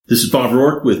This is Bob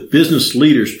Rourke with Business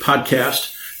Leaders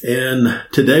Podcast, and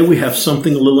today we have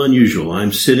something a little unusual.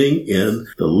 I'm sitting in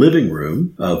the living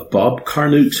room of Bob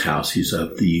Carnuke's house. He's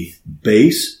at the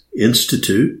Base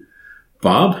Institute.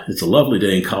 Bob, it's a lovely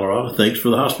day in Colorado. Thanks for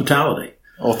the hospitality.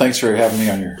 Well, thanks for having me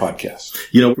on your podcast.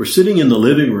 You know, we're sitting in the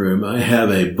living room. I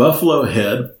have a buffalo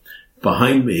head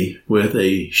behind me with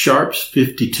a Sharps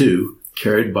 52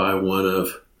 carried by one of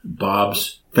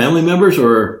Bob's family members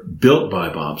or built by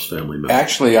Bob's family members?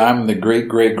 Actually, I'm the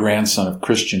great-great-grandson of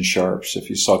Christian Sharps. If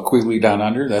you saw Quigley Down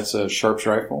Under, that's a Sharps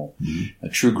rifle. Mm-hmm. A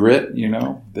True Grit,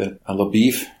 a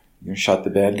LaBeef, shot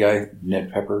the bad guy,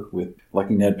 Ned Pepper, with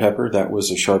Lucky Ned Pepper. That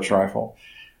was a Sharps rifle.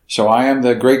 So I am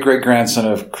the great-great-grandson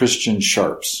of Christian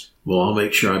Sharps. Well, I'll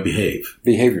make sure I behave.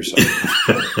 Behave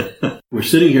yourself. We're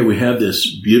sitting here. We have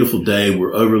this beautiful day.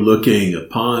 We're overlooking a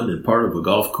pond and part of a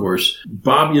golf course.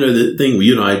 Bob, the thing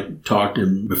you and I talked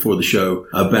before the show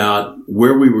about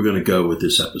where we were going to go with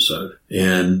this episode.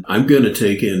 And I'm going to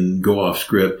take and go off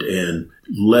script and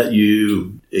let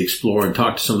you explore and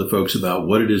talk to some of the folks about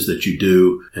what it is that you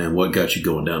do and what got you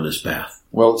going down this path.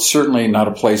 Well, it's certainly not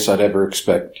a place I'd ever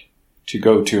expect to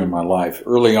go to in my life.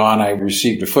 Early on, I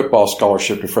received a football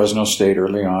scholarship to Fresno State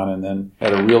early on and then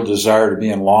had a real desire to be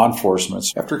in law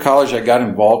enforcement. After college, I got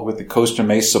involved with the Costa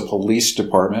Mesa Police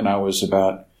Department. I was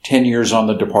about 10 years on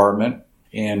the department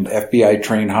and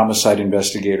FBI-trained homicide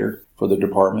investigator for the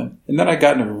department. And then I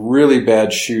got in a really bad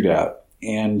shootout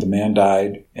and the man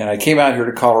died. And I came out here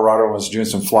to Colorado and was doing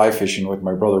some fly fishing with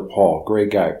my brother Paul,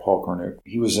 great guy, Paul Carnuke.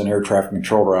 He was an air traffic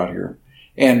controller out here.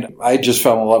 And I just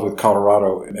fell in love with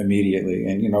Colorado immediately.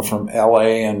 And, from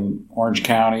L.A. and Orange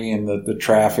County and the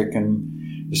traffic,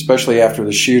 and especially after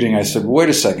the shooting, I said, wait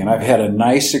a second, I've had a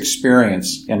nice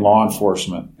experience in law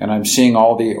enforcement. And I'm seeing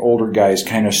all the older guys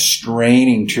kind of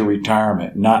straining to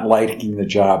retirement, not liking the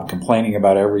job, complaining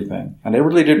about everything. And I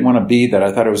really didn't want to be that.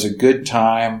 I thought it was a good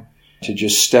time to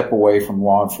just step away from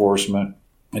law enforcement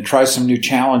and try some new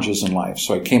challenges in life.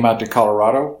 So I came out to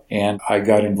Colorado and I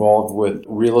got involved with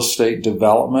real estate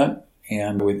development.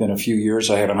 And within a few years,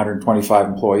 I had 125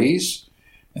 employees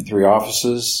and 3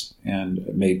 offices and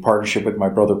made partnership with my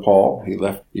brother Paul. He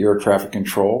left the air traffic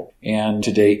control. And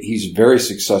to date, he's very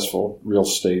successful real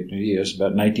estate. He has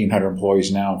about 1,900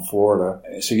 employees now in Florida.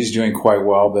 So he's doing quite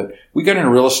well. But we got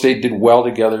into real estate, did well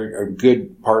together, a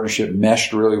good partnership,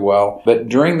 meshed really well. But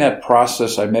during that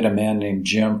process, I met a man named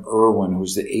Jim Irwin, who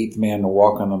was the 8th man to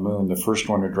walk on the moon, the first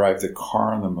one to drive the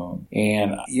car on the moon.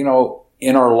 And,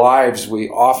 in our lives, we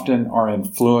often are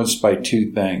influenced by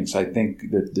 2 things. I think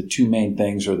that the 2 main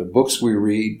things are the books we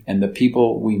read and the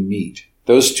people we meet.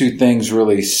 Those 2 things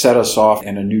really set us off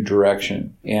in a new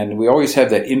direction. And we always have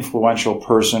that influential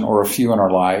person or a few in our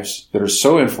lives that are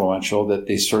so influential that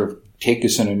they sort of take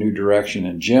us in a new direction.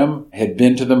 And Jim had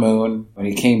been to the moon. When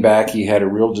he came back, he had a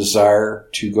real desire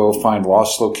to go find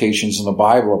lost locations in the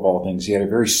Bible, of all things. He had a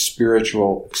very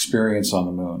spiritual experience on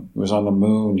the moon. He was on the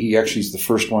moon. He actually is the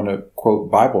first one to quote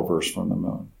Bible verse from the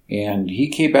moon. And he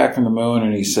came back from the moon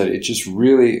and he said it just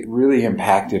really, really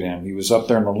impacted him. He was up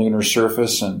there on the lunar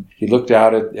surface and he looked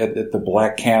out at the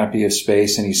black canopy of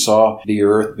space and he saw the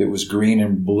earth that was green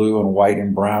and blue and white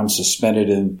and brown suspended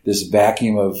in this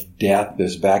vacuum of death,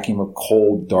 this vacuum of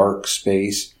cold, dark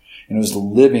space. And it was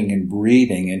living and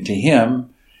breathing. And to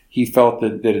him, he felt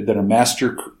that a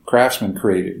master craftsman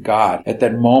created God. At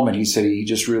that moment, he said he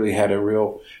just really had a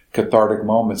real cathartic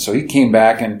moment. So he came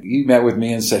back and he met with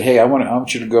me and said, hey, I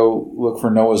want you to go look for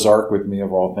Noah's Ark with me,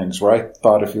 of all things. Where I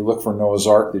thought if you look for Noah's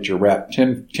Ark that you wrap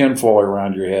tinfoil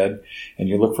around your head and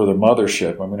you look for the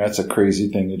mothership. I mean, that's a crazy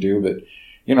thing to do, but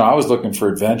I was looking for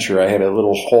adventure. I had a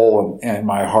little hole in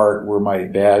my heart where my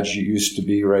badge used to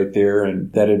be right there,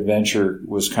 and that adventure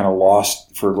was kind of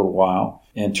lost for a little while.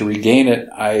 And to regain it,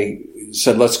 I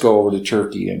said, let's go over to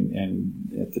Turkey.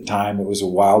 And at the time, it was a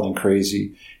wild and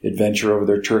crazy adventure over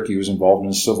there. Turkey was involved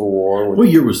in a civil war. What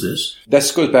year was this?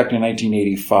 This goes back to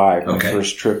 1985. Okay. My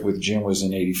first trip with Jim was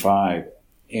in 85.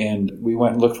 And we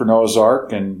went and looked for Noah's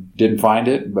Ark and didn't find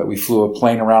it, but we flew a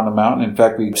plane around the mountain. In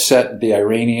fact, we set the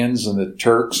Iranians and the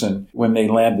Turks, and when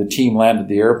the team landed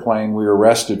the airplane, we were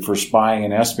arrested for spying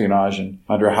and espionage and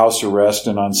under house arrest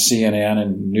and on CNN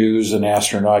and news, an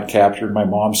astronaut captured. My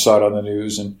mom saw it on the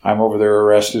news, and I'm over there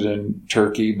arrested in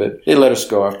Turkey, but they let us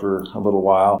go after a little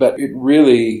while. But it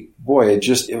really...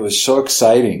 it was so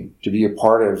exciting to be a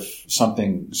part of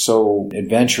something so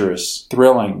adventurous,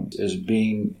 thrilling as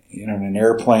being in an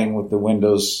airplane with the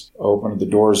windows open, the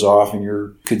doors off, and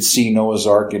you could see Noah's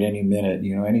Ark at any minute.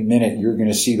 Any minute you're going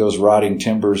to see those rotting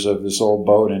timbers of this old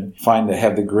boat and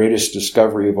have the greatest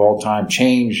discovery of all time,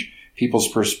 change people's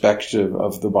perspective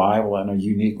of the Bible in a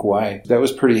unique way. That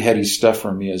was pretty heady stuff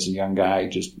for me as a young guy.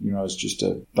 I was just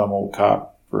a dumb old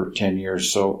cop for 10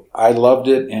 years. So I loved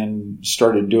it and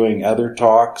started doing other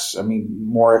talks.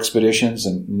 More expeditions,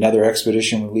 and another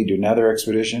expedition would lead to another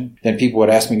expedition. Then people would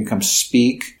ask me to come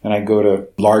speak, and I'd go to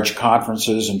large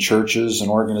conferences and churches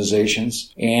and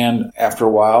organizations. And after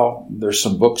a while, there's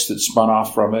some books that spun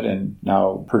off from it, and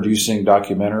now producing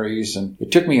documentaries. And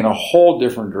it took me in a whole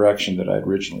different direction that I'd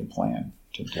originally planned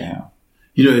to have.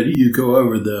 You go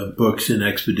over the books and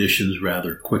expeditions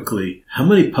rather quickly. How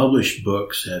many published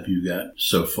books have you got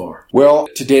so far? Well,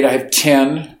 to date, I have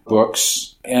 10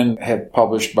 books and have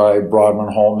published by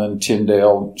Broadman, Holman,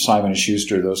 Tyndale, Simon &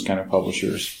 Schuster, those kind of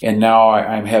publishers. And now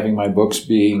I'm having my books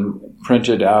being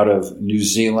printed out of New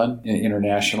Zealand,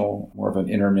 more of an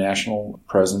international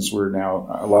presence. Where now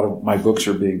a lot of my books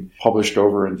are being published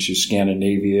over into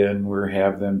Scandinavia, and we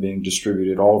have them being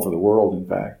distributed all over the world, in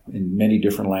fact, in many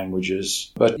different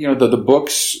languages. But, the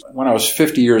books, when I was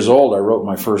 50 years old, I wrote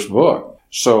my first book.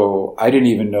 So I didn't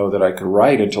even know that I could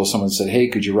write until someone said, hey,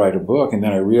 could you write a book? And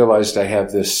then I realized I have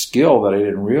this skill that I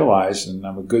didn't realize, and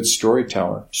I'm a good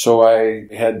storyteller. So I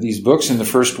had these books, and the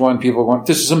first one, people went,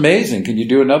 this is amazing. Can you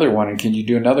do another one? And can you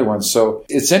do another one? So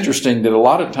it's interesting that a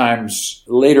lot of times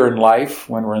later in life,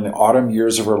 when we're in the autumn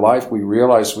years of our life, we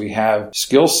realize we have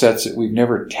skill sets that we've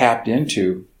never tapped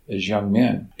into as young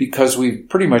men, because we've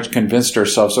pretty much convinced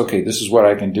ourselves, okay, this is what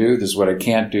I can do, this is what I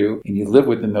can't do, and you live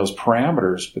within those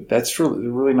parameters. But that's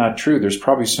really not true. There's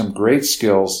probably some great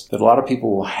skills that a lot of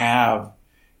people will have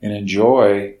and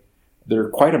enjoy that are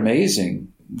quite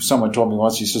amazing. Someone told me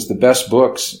once, he says, the best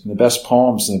books and the best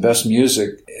poems and the best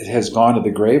music has gone to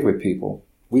the grave with people.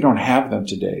 We don't have them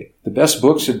today. The best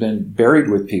books have been buried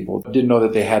with people who didn't know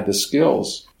that they had the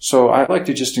skills. So I'd like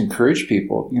to just encourage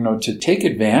people, to take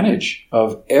advantage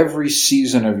of every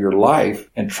season of your life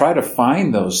and try to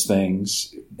find those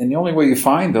things. And the only way you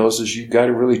find those is you've got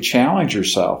to really challenge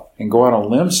yourself and go on a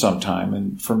limb sometime.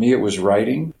 And for me, it was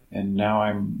writing. And now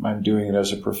I'm doing it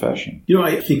as a profession.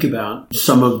 I think about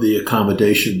some of the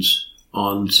accommodations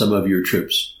on some of your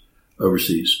trips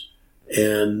overseas.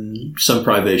 And some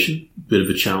privation, a bit of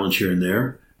a challenge here and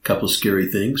there, a couple of scary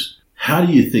things. How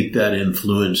do you think that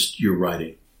influenced your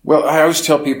writing? Well, I always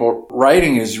tell people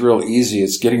writing is real easy.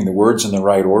 It's getting the words in the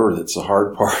right order that's the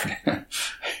hard part.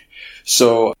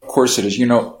 So, of course it is.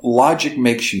 Logic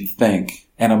makes you think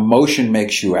and emotion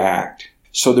makes you act.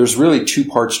 So there's really two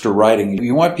parts to writing.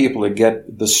 You want people to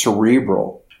get the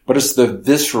cerebral, but it's the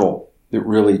visceral that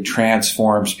really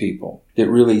transforms people, that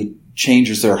really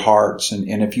changes their hearts.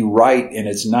 And if you write and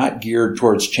it's not geared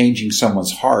towards changing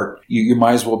someone's heart, you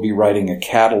might as well be writing a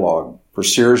catalog for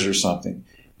Sears or something.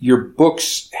 Your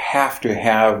books have to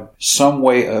have some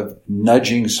way of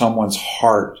nudging someone's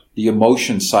heart, the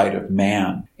emotion side of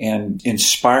man, and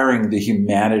inspiring the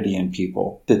humanity in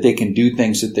people, that they can do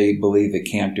things that they believe they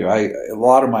can't do. A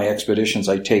lot of my expeditions,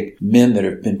 I take men that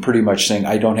have been pretty much saying,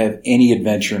 I don't have any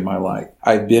adventure in my life.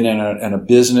 I've been in a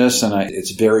business, and it's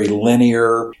very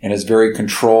linear, and it's very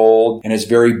controlled, and it's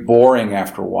very boring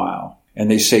after a while.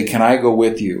 And they say, can I go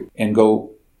with you and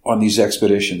go on these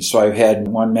expeditions? So I've had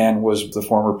one man was the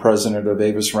former president of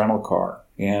Avis Rental Car,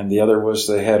 and the other was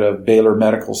the head of Baylor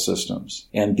Medical Systems.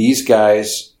 And these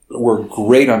guys were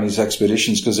great on these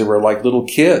expeditions because they were like little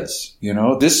kids.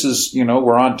 This is,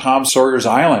 we're on Tom Sawyer's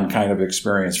Island kind of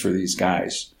experience for these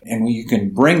guys. And when you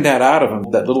can bring that out of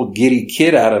them, that little giddy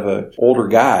kid out of an older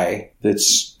guy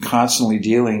that's constantly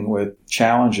dealing with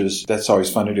challenges, that's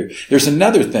always fun to do. There's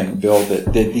another thing, Bill,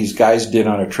 that these guys did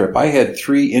on a trip. I had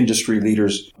 3 industry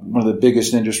leaders, one of the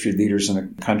biggest industry leaders in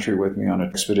the country with me on an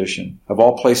expedition. Of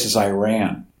all places,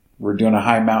 Iran. We're doing a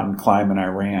high mountain climb in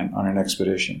Iran on an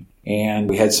expedition. And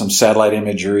we had some satellite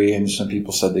imagery, and some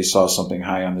people said they saw something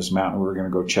high on this mountain. We were going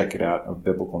to go check it out, of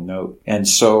biblical note. And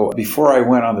so before I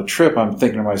went on the trip, I'm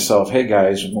thinking to myself, hey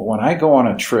guys, when I go on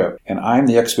a trip and I'm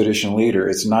the expedition leader,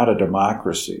 it's not a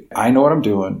democracy. I know what I'm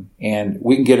doing, and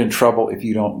we can get in trouble if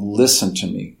you don't listen to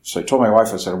me. So I told my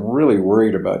wife, I said, I'm really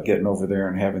worried about getting over there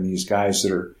and having these guys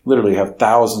that are literally have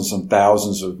thousands and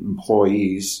thousands of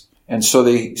employees. And so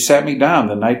they sat me down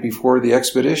the night before the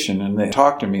expedition, and they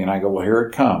talked to me, and I go, well, here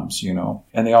it comes,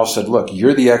 And they all said, look,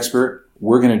 you're the expert.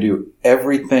 We're going to do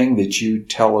everything that you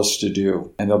tell us to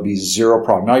do, and there'll be zero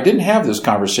problem. Now, I didn't have this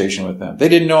conversation with them. They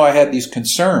didn't know I had these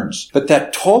concerns, but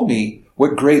that told me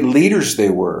what great leaders they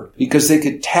were, because they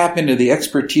could tap into the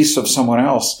expertise of someone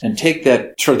else and take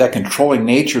that sort of that controlling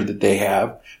nature that they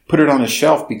have, put it on the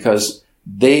shelf, because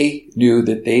they knew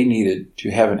that they needed to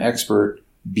have an expert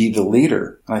be the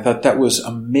leader. And I thought that was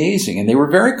amazing. And they were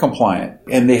very compliant.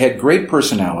 And they had great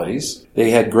personalities.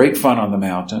 They had great fun on the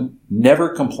mountain. Never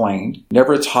complained.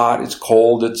 Never it's hot, it's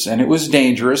cold, and it was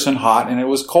dangerous and hot and it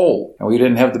was cold. And we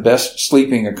didn't have the best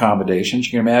sleeping accommodations.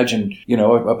 You can imagine,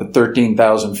 up at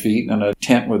 13,000 feet in a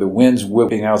tent where the wind's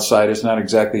whipping outside. It's not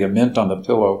exactly a mint on the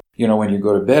pillow, when you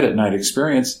go to bed at night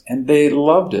experience. And they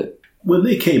loved it. When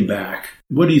they came back,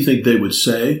 what do you think they would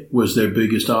say was their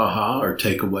biggest aha or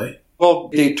takeaway? Well,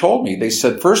 they told me, they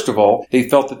said, first of all, they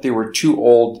felt that they were too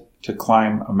old to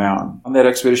climb a mountain. On that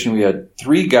expedition, we had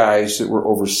 3 guys that were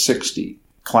over 60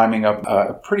 climbing up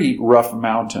a pretty rough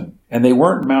mountain. And they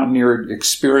weren't mountaineer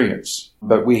experienced,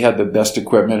 but we had the best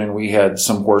equipment and we had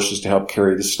some horses to help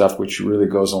carry the stuff, which really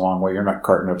goes a long way. You're not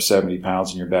carting up 70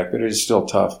 pounds in your back, but it is still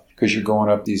tough because you're going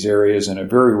up these areas in a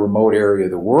very remote area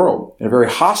of the world, in a very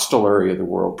hostile area of the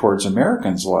world towards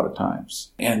Americans a lot of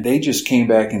times. And they just came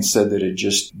back and said that it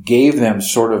just gave them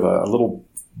sort of a little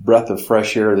breath of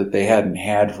fresh air that they hadn't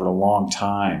had for a long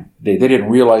time. They didn't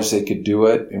realize they could do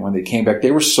it. And when they came back,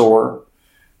 they were sore.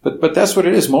 But that's what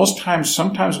it is.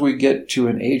 Sometimes we get to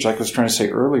an age, like I was trying to say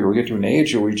earlier, we get to an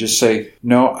age where we just say,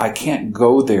 no, I can't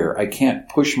go there. I can't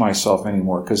push myself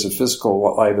anymore because of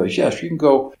physical liabilities. Yes, you can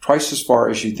go twice as far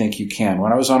as you think you can.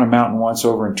 When I was on a mountain once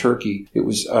over in Turkey, it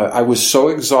was, I was so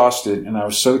exhausted and I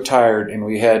was so tired and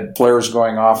we had flares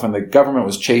going off and the government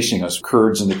was chasing us.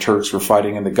 Kurds and the Turks were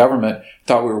fighting and the government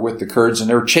thought we were with the Kurds and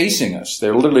they were chasing us.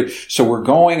 They're literally, so we're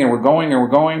going and we're going and we're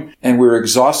going and we were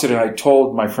exhausted. And I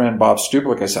told my friend Bob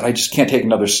Stuplik, I said, I just can't take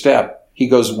another step. He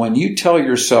goes, when you tell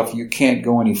yourself you can't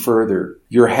go any further,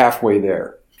 you're halfway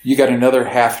there. You got another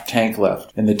half tank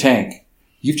left in the tank.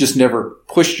 You've just never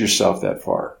pushed yourself that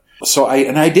far. So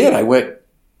I did. I went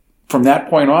from that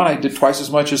point on, I did twice as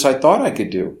much as I thought I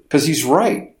could do because he's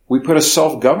right. We put a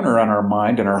self-governor on our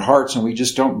mind and our hearts and we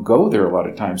just don't go there a lot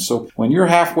of times. So when you're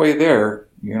halfway there,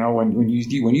 when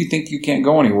you think you can't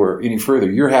go anywhere any further,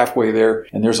 you're halfway there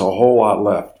and there's a whole lot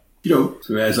left. So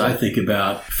as I think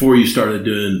about before you started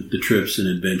doing the trips and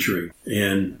adventuring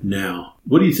and now,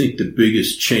 what do you think the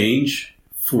biggest change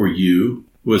for you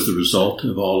was the result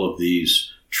of all of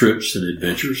these trips and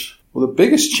adventures? Well, the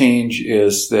biggest change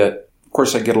is that, of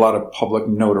course, I get a lot of public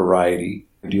notoriety.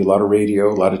 I do a lot of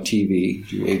radio, a lot of TV,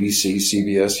 do ABC,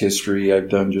 CBS, History.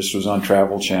 Was on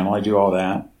Travel Channel. I do all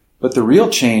that. But the real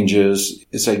change is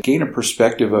I gain a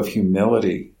perspective of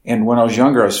humility. And when I was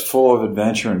younger, I was full of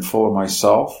adventure and full of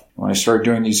myself. When I started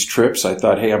doing these trips, I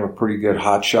thought, hey, I'm a pretty good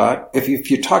hotshot. If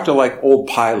you talk to like old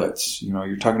pilots,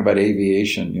 you're talking about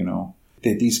aviation,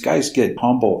 these guys get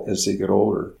humble as they get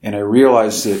older. And I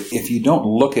realized that if you don't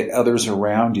look at others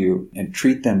around you and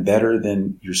treat them better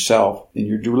than yourself, then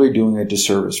you're really doing a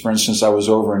disservice. For instance, I was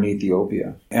over in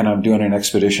Ethiopia and I'm doing an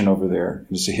expedition over there.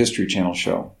 It's a History Channel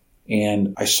show.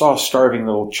 And I saw a starving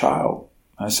little child.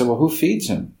 And I said, well, who feeds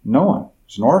him? No one.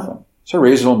 He's an orphan. So I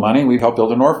raised a little money and we helped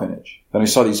build an orphanage. Then I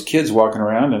saw these kids walking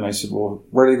around and I said, well,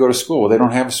 where do they go to school? Well, they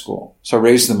don't have a school. So I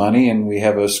raised the money and we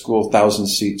have a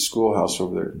 1,000-seat schoolhouse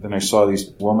over there. Then I saw this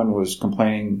woman was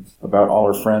complaining about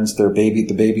all her friends. The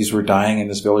babies were dying in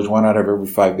this village. 1 out of every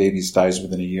 5 babies dies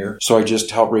within a year. So I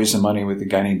just helped raise the money with a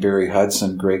guy named Barry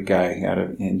Hudson, great guy out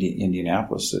of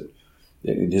Indianapolis that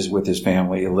it is with his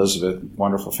family, Elizabeth,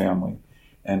 wonderful family.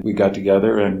 And we got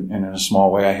together and in a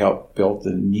small way I helped build the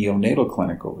neonatal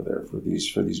clinic over there for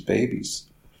these babies.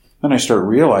 Then I started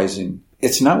realizing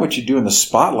it's not what you do in the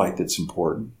spotlight that's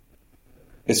important.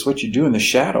 It's what you do in the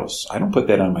shadows. I don't put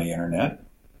that on my internet.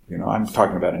 I'm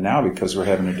talking about it now because we're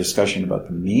having a discussion about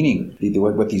the meaning,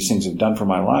 what these things have done for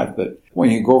my life. But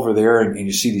when you go over there and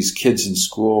you see these kids in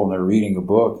school and they're reading a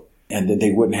book, and that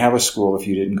they wouldn't have a school if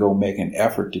you didn't go make an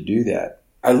effort to do that.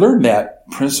 I learned that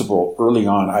principle early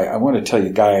on. I want to tell you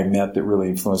a guy I met that really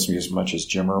influenced me as much as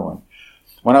Jim Irwin.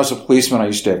 When I was a policeman, I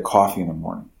used to have coffee in the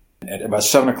morning. At about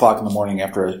 7 o'clock in the morning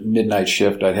after a midnight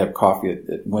shift, I'd have coffee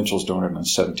at Winchell's Donut on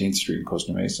 17th Street in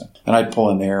Costa Mesa. And I'd pull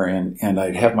in there and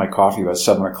I'd have my coffee about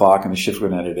 7 o'clock and the shift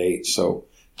would end at 8. So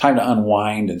time to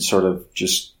unwind and sort of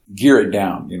just gear it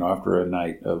down, after a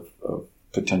night of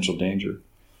potential danger.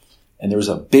 And there was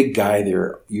a big guy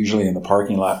there, usually in the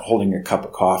parking lot, holding a cup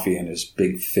of coffee in his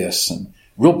big fists, and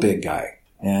real big guy.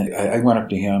 And I went up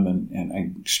to him and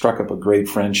I struck up a great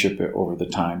friendship over the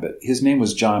time. But his name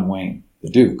was John Wayne,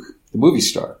 the Duke, the movie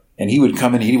star. And he would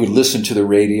come in, he would listen to the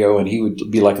radio, and he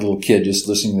would be like a little kid just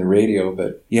listening to the radio.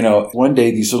 But, one day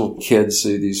these little kids,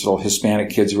 these little Hispanic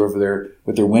kids were over there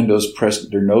with their noses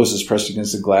pressed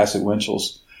against the glass at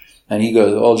Winchell's. And he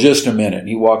goes, oh, just a minute. And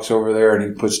he walks over there and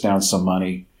he puts down some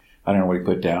money. I don't know what he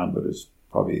put down, but it's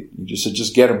probably, he just said,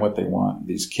 just get them what they want,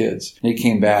 these kids. And he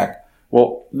came back.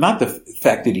 Well, not the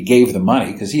fact that he gave the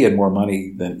money, because he had more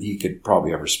money than he could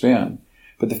probably ever spend,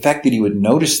 but the fact that he would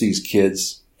notice these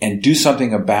kids and do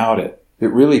something about it.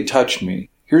 It really touched me.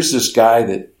 Here's this guy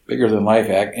that bigger than life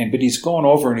act, but he's going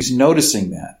over and he's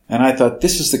noticing that. And I thought,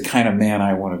 this is the kind of man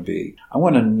I want to be. I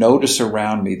want to notice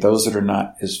around me those that are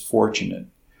not as fortunate.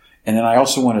 And then I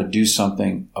also want to do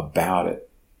something about it.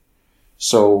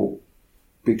 So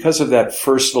because of that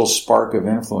first little spark of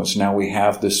influence, now we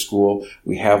have this school,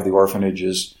 we have the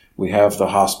orphanages, we have the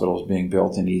hospitals being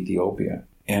built in Ethiopia.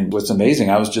 And what's amazing,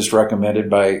 I was just recommended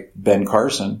by Ben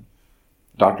Carson,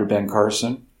 Dr. Ben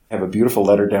Carson. I have a beautiful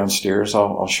letter downstairs.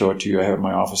 I'll show it to you. I have it in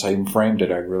my office. I even framed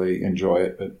it. I really enjoy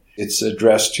it. But it's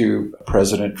addressed to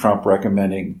President Trump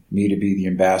recommending me to be the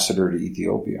ambassador to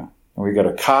Ethiopia. And we got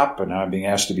a cop, and now I'm being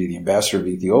asked to be the ambassador of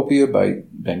Ethiopia by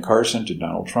Ben Carson to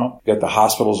Donald Trump. Got the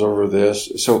hospitals over this.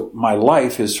 So my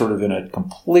life is sort of in a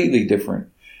completely different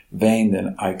vein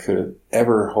than I could have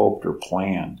ever hoped or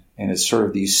planned. And it's sort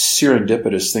of these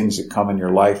serendipitous things that come in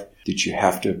your life that you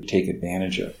have to take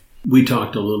advantage of. We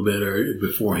talked a little bit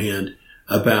beforehand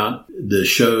about the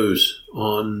shows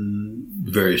on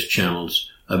various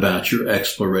channels, about your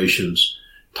explorations.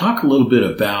 Talk a little bit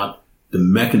about the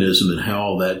mechanism and how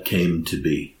all that came to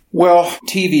be. Well,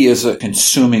 TV is a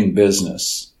consuming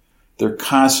business. They're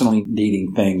constantly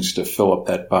needing things to fill up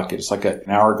that bucket. It's like an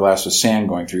hourglass of sand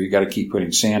going through. You got to keep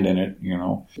putting sand in it,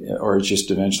 or it's just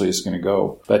eventually it's going to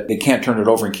go. But they can't turn it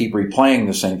over and keep replaying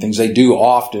the same things. They do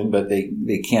often, but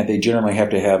they can't. They generally have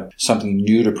to have something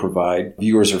new to provide.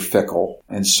 Viewers are fickle.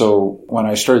 And so when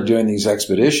I started doing these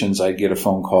expeditions, I'd get a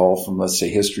phone call from, let's say,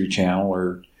 History Channel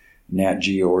or Nat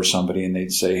Geo or somebody, and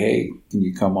they'd say, hey, can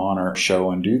you come on our show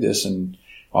and do this? And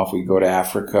off we go to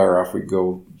Africa or off we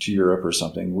go to Europe or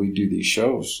something. We do these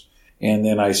shows. And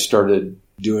then I started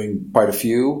doing quite a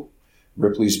few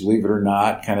Ripley's Believe It or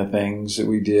Not kind of things that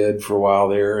we did for a while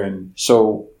there. And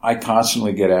so I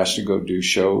constantly get asked to go do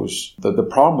shows. The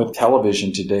problem with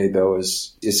television today, though,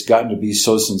 is it's gotten to be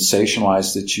so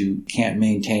sensationalized that you can't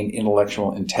maintain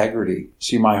intellectual integrity.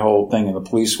 See, my whole thing in the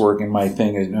police work and my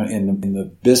thing in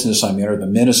the business I'm in, or the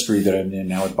ministry that I'm in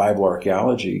now at Bible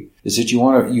Archaeology, is that you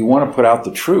want to put out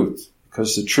the truth,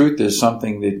 because the truth is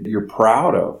something that you're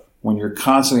proud of. When you're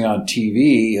constantly on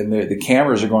TV and the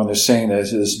cameras are going, they're saying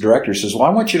that this director says, well, I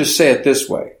want you to say it this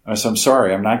way. And I said, I'm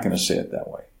sorry, I'm not going to say it that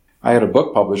way. I had a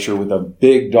book publisher with a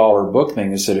big dollar book thing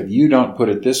that said, if you don't put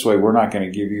it this way, we're not going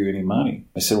to give you any money.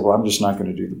 I said, well, I'm just not going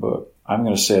to do the book. I'm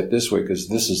going to say it this way because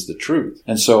this is the truth.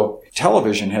 And so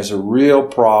television has a real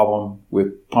problem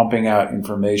with pumping out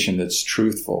information that's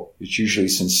truthful. It's usually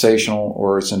sensational,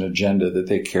 or it's an agenda that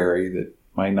they carry that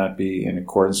might not be in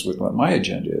accordance with what my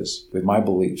agenda is, with my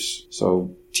beliefs.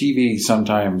 So TV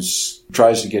sometimes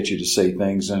tries to get you to say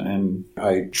things, and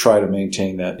I try to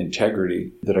maintain that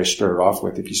integrity that I started off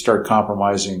with. If you start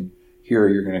compromising here,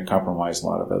 you're going to compromise a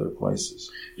lot of other places.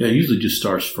 Yeah, it usually just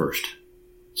starts first.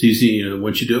 It's easy,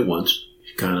 once you do it once,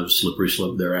 you kind of slippery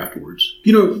slope there afterwards.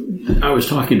 I was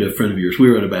talking to a friend of yours. We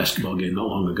were at a basketball game not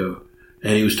long ago,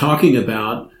 and he was talking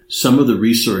about some of the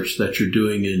research that you're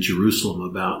doing in Jerusalem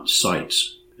about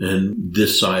sites and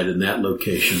this site and that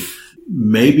location.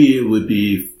 Maybe it would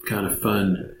be kind of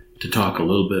fun to talk a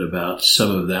little bit about some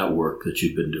of that work that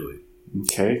you've been doing.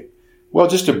 Okay. Well,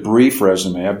 just a brief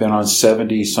resume. I've been on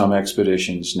 70-some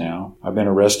expeditions now. I've been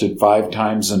arrested 5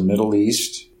 times in the Middle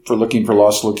East for looking for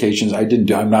lost locations.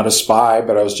 I'm not a spy,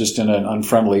 but I was just in an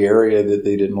unfriendly area that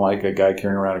they didn't like a guy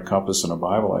carrying around a compass and a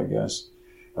Bible, I guess.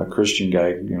 A Christian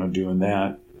guy, doing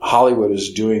that. Hollywood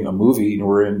is doing a movie, and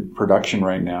we're in production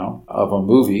right now of a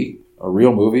movie, a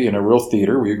real movie in a real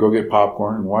theater where you go get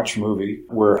popcorn and watch a movie,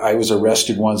 where I was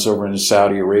arrested once over in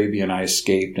Saudi Arabia and I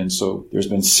escaped. And so there's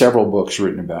been several books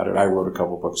written about it. I wrote a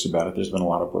couple books about it. There's been a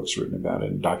lot of books written about it,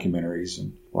 and documentaries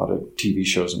and a lot of TV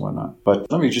shows and whatnot.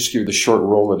 But let me just give you the short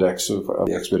Rolodex of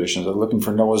the expeditions. I'm looking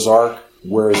for Noah's Ark.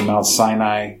 Where is Mount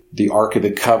Sinai? The Ark of the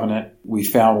Covenant. We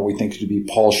found what we think to be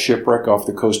Paul's shipwreck off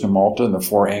the coast of Malta and the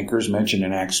 4 anchors mentioned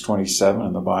in Acts 27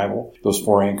 in the Bible. Those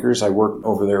 4 anchors, I worked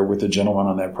over there with a gentleman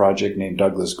on that project named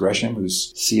Douglas Gresham,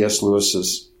 who's C.S.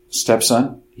 Lewis's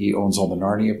stepson. He owns all the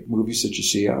Narnia movies that you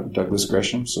see out, Douglas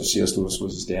Gresham. So C.S. Lewis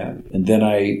was his dad. And then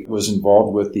I was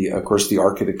involved with the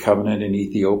Ark of the Covenant in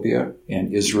Ethiopia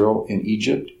and Israel and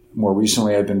Egypt. More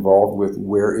recently, I've been involved with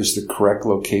where is the correct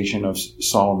location of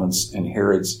Solomon's and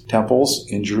Herod's temples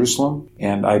in Jerusalem.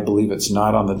 And I believe it's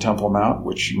not on the Temple Mount,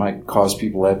 which might cause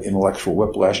people to have intellectual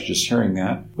whiplash just hearing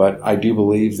that. But I do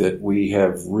believe that we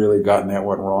have really gotten that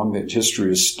one wrong, that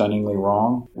history is stunningly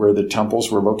wrong, where the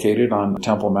temples were located on the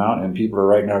Temple Mount. And people are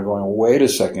right now going, wait a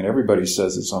second, everybody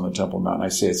says it's on the Temple Mount. And I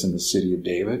say it's in the city of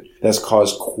David. That's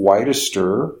caused quite a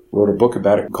stir. Wrote a book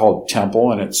about it called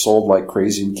Temple, and it sold like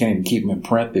crazy. We can't even keep them in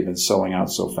print. They've been selling out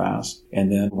so fast.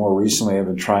 And then more recently, I've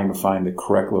been trying to find the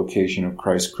correct location of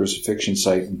Christ's crucifixion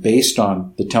site based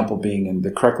on the temple being in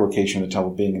the correct location of the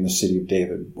temple being in the city of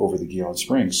David over the Gihon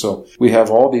Springs. So we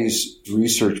have all these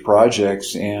research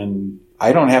projects, and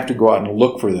I don't have to go out and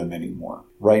look for them anymore.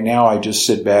 Right now, I just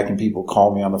sit back and people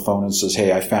call me on the phone and says,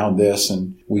 hey, I found this,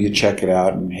 and will you check it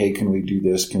out? And hey, can we do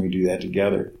this? Can we do that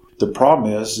together? The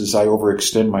problem is I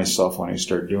overextend myself when I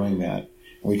start doing that.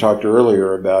 We talked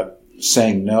earlier about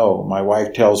saying no. My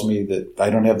wife tells me that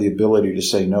I don't have the ability to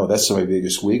say no. That's my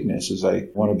biggest weakness, is I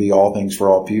want to be all things for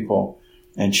all people.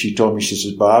 And she told me, she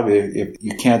says, Bob, if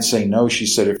you can't say no, she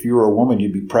said, if you were a woman,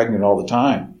 you'd be pregnant all the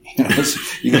time.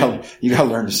 You got to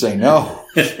learn to say no.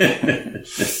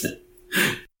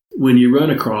 When you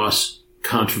run across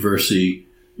controversy,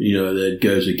 that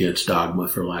goes against dogma,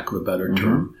 for lack of a better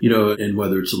term, and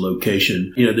whether it's a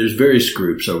location, there's various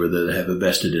groups over there that have a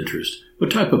vested interest. What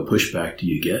type of pushback do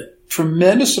you get?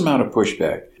 Tremendous amount of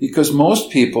pushback, because most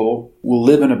people will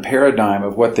live in a paradigm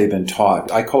of what they've been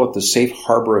taught. I call it the safe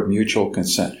harbor of mutual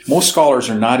consent. Most scholars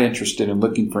are not interested in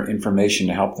looking for information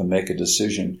to help them make a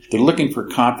decision. They're looking for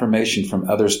confirmation from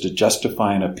others to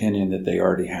justify an opinion that they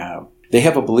already have. They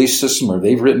have a belief system, or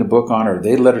they've written a book on it, or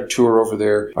they led a tour over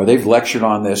there, or they've lectured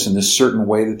on this in this certain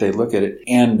way that they look at it,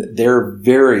 and they're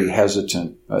very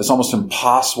hesitant. It's almost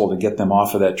impossible to get them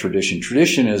off of that tradition.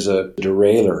 Tradition is a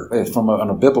derailer. On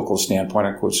a biblical standpoint,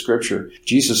 I quote scripture.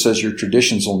 Jesus says your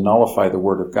traditions will nullify the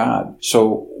word of God.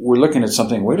 So we're looking at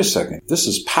something, wait a second, this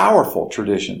is powerful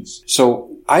traditions. So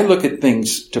I look at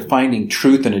things to finding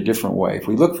truth in a different way. If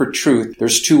we look for truth,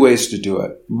 there's two ways to do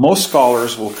it. Most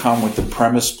scholars will come with the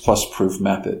premise plus proof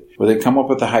method, where they come up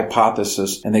with a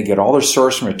hypothesis and they get all their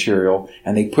source material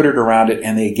and they put it around it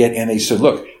and they say,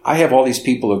 look, I have all these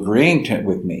people agreeing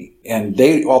with me. And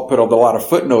they all put a lot of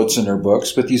footnotes in their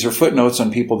books, but these are footnotes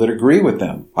on people that agree with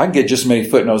them. I can get just as many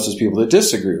footnotes as people that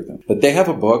disagree with them. But they have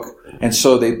a book, and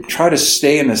so they try to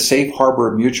stay in the safe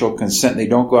harbor of mutual consent. They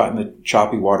don't go out in the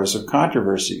choppy waters of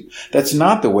controversy. That's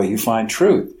not the way you find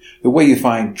truth. The way you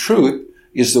find truth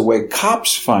is the way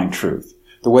cops find truth.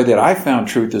 The way that I found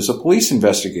truth as a police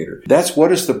investigator. That's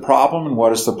what is the problem and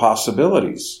what is the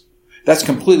possibilities. That's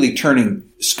completely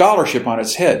turning scholarship on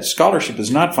its head. Scholarship is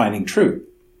not finding truth.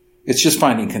 It's just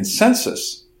finding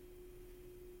consensus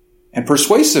and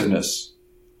persuasiveness.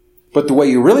 But the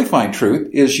way you really find truth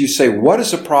is you say, what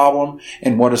is the problem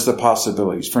and what is the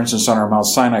possibilities? For instance, on our Mount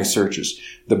Sinai searches,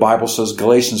 the Bible says,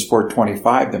 Galatians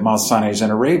 4:25, that Mount Sinai is in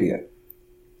Arabia.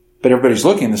 But everybody's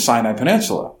looking in the Sinai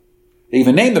Peninsula. They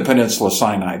even named the peninsula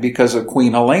Sinai because of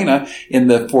Queen Helena in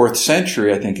the 4th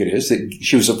century, I think it is. That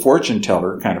she was a fortune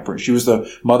teller kind of person. She was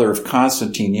the mother of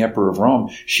Constantine, the emperor of Rome.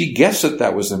 She guessed that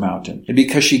that was the mountain. And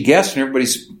because she guessed, and everybody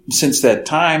since that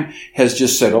time has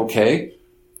just said, okay,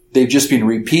 they've just been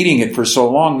repeating it for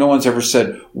so long, no one's ever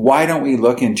said, why don't we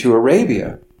look into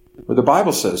Arabia? Where the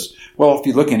Bible says, well, if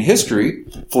you look in history,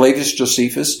 Flavius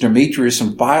Josephus, Demetrius,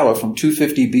 and Philo from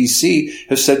 250 BC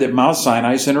have said that Mount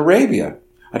Sinai is in Arabia.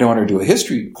 I don't want to do a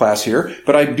history class here,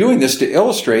 but I'm doing this to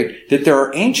illustrate that there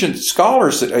are ancient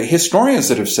scholars, historians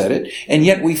that have said it, and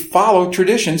yet we follow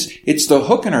traditions. It's the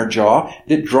hook in our jaw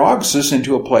that drags us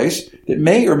into a place that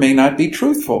may or may not be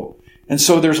truthful. And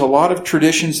so there's a lot of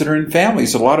traditions that are in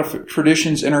families, a lot of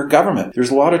traditions in our government.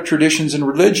 There's a lot of traditions in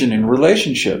religion and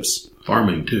relationships.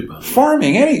 Farming too, by the way.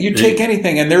 Farming, you take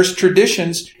anything, and there's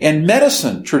traditions and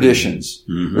medicine traditions.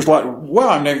 Mm-hmm. There's a lot, well,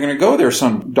 I'm never going to go there,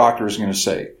 some doctor is going to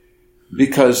say,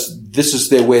 because this is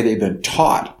the way they've been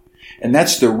taught. And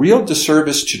that's the real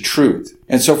disservice to truth.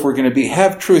 And so if we're going to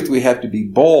have truth, we have to be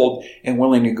bold and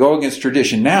willing to go against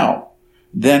tradition. Now,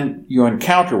 then you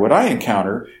encounter, what I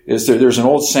encounter is there's an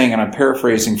old saying, and I'm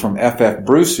paraphrasing from F.F.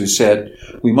 Bruce, who said,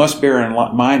 we must bear in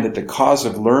mind that the cause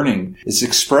of learning is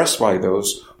expressed by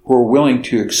those who are willing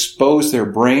to expose their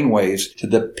brainwaves to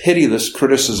the pitiless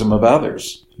criticism of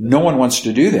others. No one wants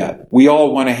to do that. We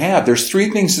all want to have. There's three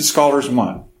things that scholars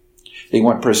want. They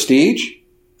want prestige,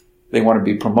 they want to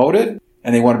be promoted,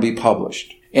 and they want to be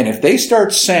published. And if they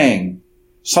start saying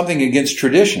something against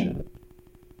tradition,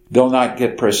 they'll not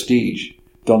get prestige,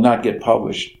 they'll not get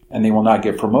published, and they will not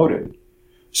get promoted.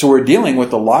 So we're dealing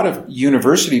with a lot of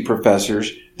university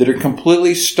professors that are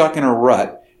completely stuck in a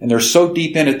rut, And they're so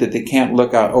deep in it that they can't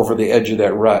look out over the edge of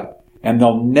that rut. And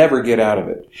they'll never get out of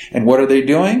it. And what are they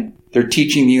doing? They're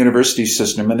teaching the university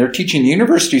system. And they're teaching the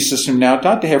university system now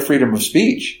not to have freedom of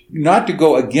speech, not to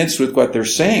go against with what they're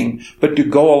saying, but to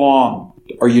go along,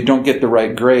 or you don't get the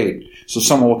right grade. So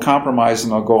someone will compromise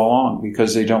and they'll go along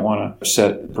because they don't want to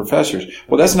upset professors.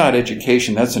 Well, that's not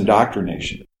education. That's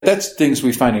indoctrination. That's things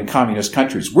we find in communist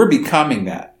countries. We're becoming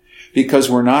that because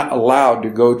we're not allowed to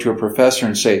go to a professor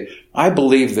and say, I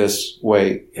believe this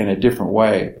way in a different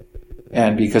way.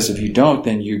 And because if you don't,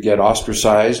 then you get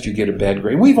ostracized, you get a bad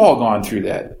grade. We've all gone through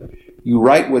that. You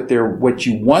write what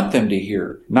you want them to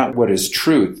hear, not what is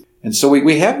truth. And so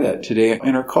we have that today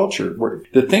in our culture.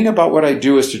 The thing about what I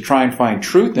do is to try and find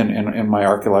truth in my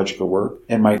archaeological work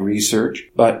and my research,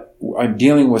 but I'm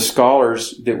dealing with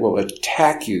scholars that will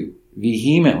attack you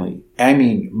vehemently, I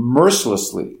mean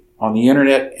mercilessly, on the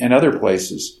internet and other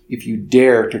places if you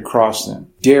dare to cross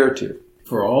them. Dare to.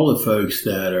 For all the folks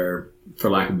that are, for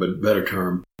lack of a better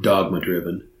term,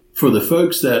 dogma-driven, for the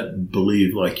folks that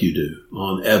believe like you do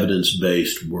on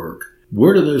evidence-based work,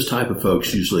 where do those type of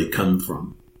folks usually come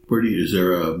from? Is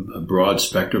there a broad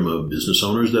spectrum of business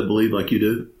owners that believe like you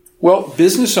do? Well,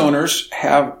 business owners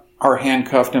are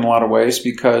handcuffed in a lot of ways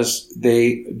because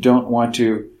they don't want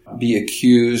to be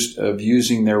accused of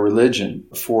using their religion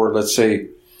for, let's say,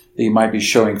 they might be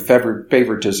showing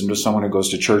favoritism to someone who goes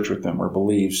to church with them or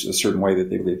believes a certain way that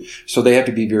they believe. So they have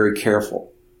to be very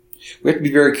careful. We have to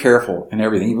be very careful in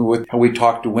everything, even with how we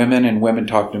talk to women and women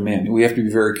talk to men. We have to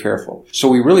be very careful. So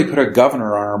we really put a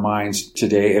governor on our minds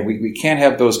today, and we can't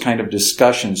have those kind of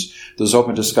discussions, those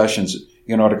open discussions,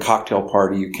 at a cocktail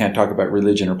party. You can't talk about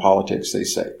religion or politics, they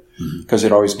say, because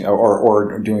it always,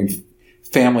 or doing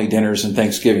family dinners and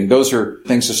Thanksgiving. Those are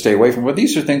things to stay away from. But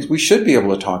these are things we should be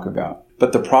able to talk about.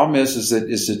 But the problem is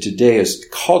that today is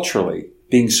culturally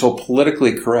being so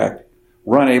politically correct,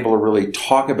 we're unable to really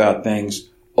talk about things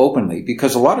openly,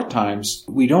 because a lot of times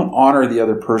we don't honor the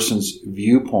other person's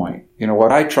viewpoint.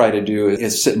 What I try to do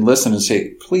is sit and listen and say,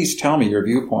 please tell me your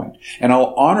viewpoint. And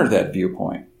I'll honor that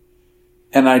viewpoint.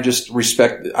 And I just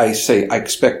I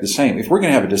expect the same. If we're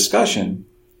going to have a discussion,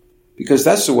 because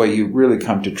that's the way you really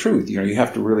come to truth. You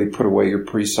have to really put away your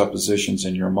presuppositions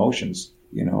and your emotions,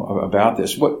 about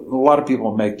this. What a lot of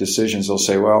people make decisions, they'll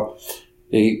say, well,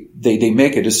 they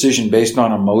make a decision based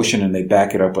on emotion and they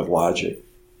back it up with logic.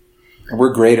 And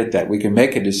we're great at that. We can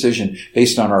make a decision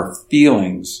based on our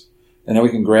feelings, and then we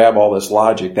can grab all this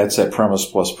logic. That's that premise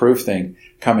plus proof thing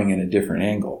coming in a different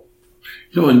angle.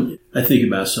 And I think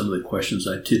about some of the questions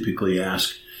I typically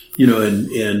ask,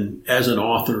 and as an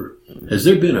author, has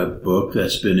there been a book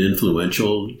that's been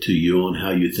influential to you on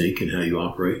how you think and how you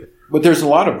operate? But there's a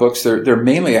lot of books. They're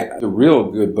mainly the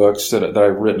real good books that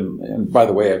I've written. And by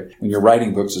the way, when you're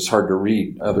writing books, it's hard to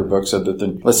read other books other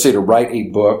than, let's say, to write a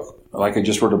book. Like I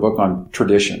just wrote a book on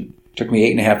tradition. It took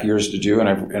me 8.5 years to do,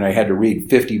 and I had to read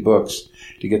 50 books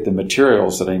to get the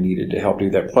materials that I needed to help do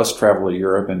that, plus travel to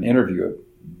Europe and interview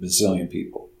a bazillion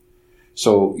people.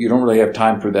 So you don't really have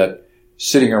time for that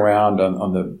sitting around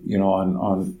on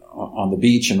the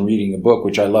beach and reading a book,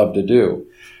 which I love to do.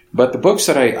 But the books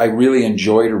that I really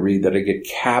enjoy to read, that I get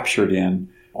captured in,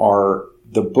 are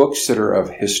the books that are of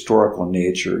historical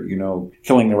nature.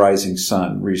 Killing the Rising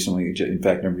Sun recently. In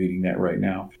fact, I'm reading that right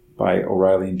now, by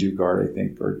O'Reilly and Dugard, I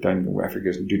think, or I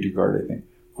forget, Dugard, I think.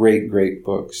 Great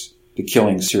books. The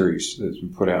Killing series that's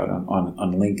been put out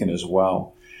on Lincoln as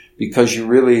well. Because you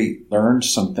really learn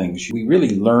some things. We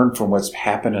really learn from what's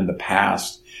happened in the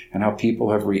past and how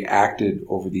people have reacted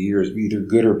over the years, either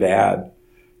good or bad.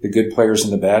 The good players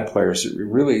and the bad players. It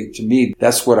really, to me,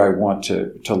 that's what I want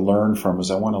to learn from,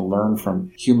 is I want to learn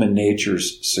from human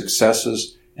nature's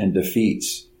successes and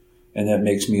defeats. And that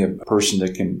makes me a person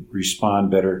that can respond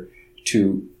better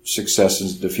to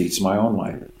successes and defeats in my own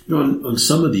life. On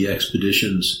some of the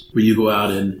expeditions where you go out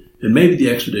and maybe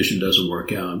the expedition doesn't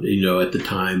work out, at the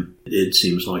time it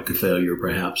seems like a failure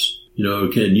perhaps.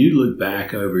 Can you look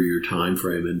back over your time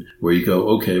frame and where you go,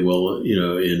 okay, well,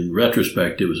 in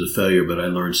retrospect, it was a failure, but I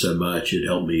learned so much. It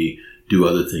helped me do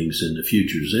other things in the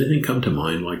future. Does anything come to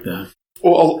mind like that?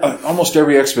 Well, almost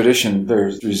every expedition,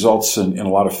 there's results in a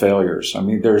lot of failures. I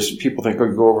mean, there's people think,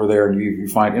 go over there and you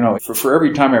find, for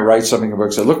every time I write something in a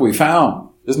book, say, look, we found.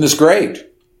 Isn't this great?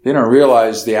 They don't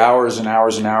realize the hours and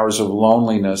hours and hours of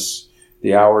loneliness,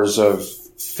 the hours of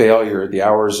failure, the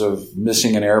hours of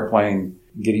missing an airplane,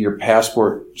 getting your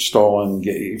passport stolen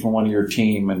from one of your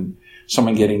team, and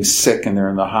someone getting sick and they're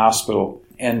in the hospital.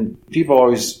 And people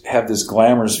always have this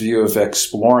glamorous view of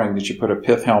exploring, that you put a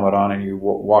pith helmet on and you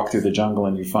walk through the jungle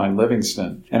and you find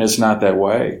Livingstone. And it's not that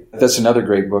way. That's another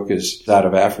great book, is Out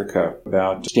of Africa,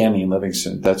 about Stanley and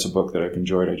Livingstone. That's a book that I've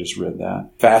enjoyed. I just read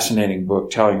that. Fascinating book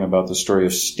telling about the story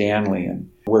of Stanley and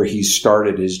where he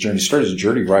started his journey. He started his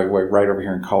journey right over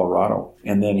here in Colorado.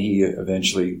 And then he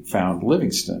eventually found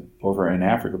Livingstone over in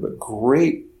Africa. But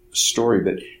great story.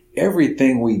 But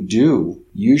everything we do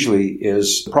usually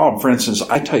is the problem. For instance,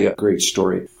 I tell you a great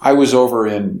story. I was over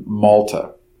in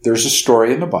Malta. There's a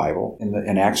story in the Bible,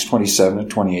 in Acts 27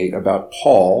 and 28, about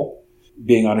Paul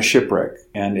being on a shipwreck.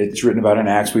 And it's written about in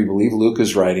Acts. We believe Luke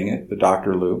is writing it, the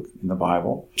Dr. Luke in the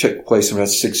Bible. It took place in about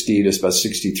 60 to about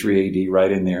 63 AD,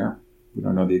 right in there. We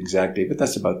don't know the exact date, but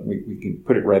that's about, we can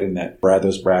put it right in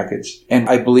those brackets. And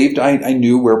I believed I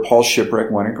knew where Paul's shipwreck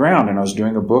went aground, and I was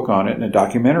doing a book on it and a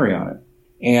documentary on it.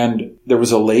 And there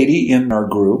was a lady in our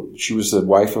group. She was the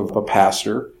wife of a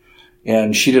pastor,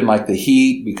 and she didn't like the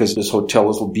heat because this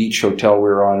little beach hotel we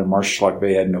were on in Marshalllock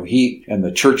Bay had no heat, and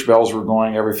the church bells were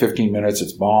going every 15 minutes.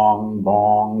 It's bong,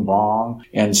 bong, bong.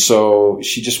 And so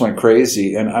she just went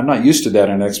crazy. And I'm not used to that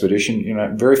on an expedition. You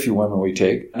know, very few women we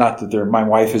take. Not that my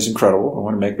wife is incredible. I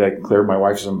want to make that clear. My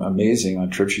wife's amazing on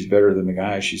trips. She's better than the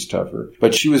guy. She's tougher.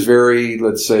 But she was very,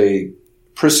 let's say,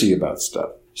 prissy about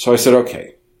stuff. So I said,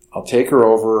 okay, I'll take her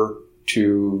over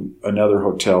to another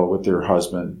hotel with her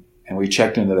husband. And we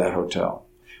checked into that hotel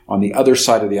on the other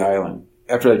side of the island.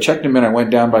 After I checked him in, I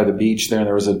went down by the beach there, and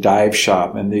there was a dive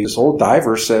shop. And this old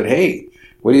diver said, "Hey,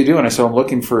 what are you doing?" I said, "I'm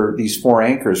looking for these 4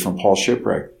 anchors from Paul's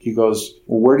shipwreck." He goes,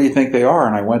 "Well, where do you think they are?"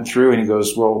 And I went through, and he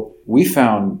goes, "Well, we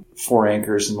found 4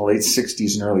 anchors in the late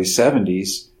 60s and early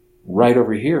 70s right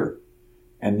over here.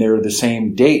 And they're the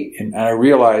same date." And I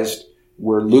realized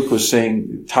where Luke was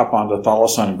saying Tapon to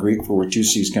Thalason in Greek, where 2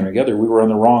 seas come together, we were on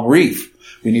the wrong reef.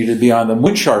 We needed to be on the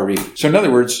Munchar reef. So in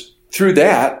other words, through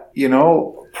that,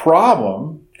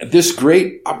 problem, this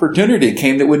great opportunity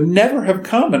came that would never have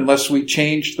come unless we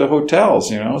changed the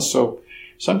hotels, So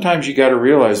sometimes you got to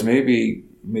realize maybe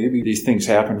these things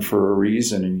happen for a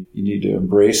reason, and you need to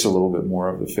embrace a little bit more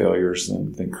of the failures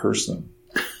than curse them.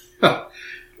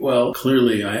 Well,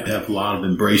 clearly I have a lot of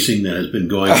embracing that has been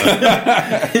going on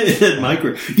in my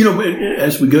career.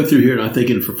 As we go through here, and I'm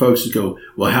thinking for folks to go,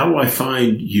 well, how do I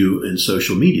find you in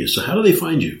social media? So how do they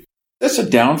find you? That's a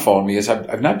downfall of me, is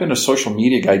I've not been a social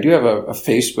media guy. I do have a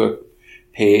Facebook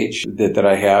page that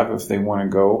I have if they want to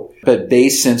go. But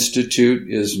Base Institute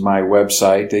is my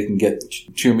website. They can get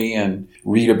to me and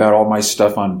read about all my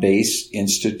stuff on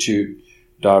baseinstitute.org.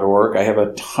 I have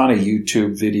a ton of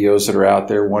YouTube videos that are out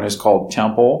there. One is called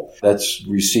Temple. That's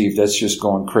just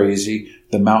going crazy.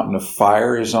 The Mountain of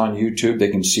Fire is on YouTube. They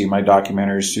can see my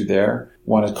documentaries through there.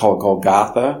 One is called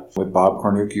Golgotha with Bob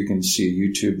Cornuke. You can see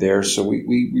YouTube there. So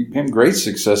we had great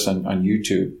success on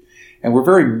YouTube. And we're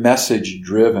very message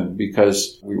driven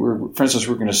because we're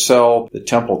going to sell the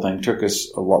Temple thing. It took us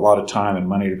a lot of time and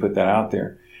money to put that out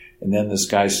there. And then this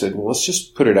guy said, well, let's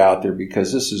just put it out there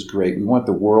because this is great. We want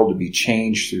the world to be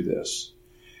changed through this.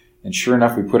 And sure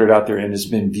enough, we put it out there, and it's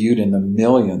been viewed in the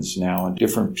millions now. And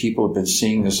different people have been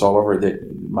seeing this all over.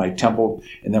 My Temple,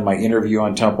 and then my interview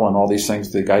on Temple and all these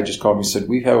things. The guy just called me and said,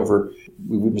 we've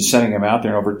been sending them out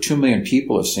there, and over 2 million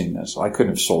people have seen this. I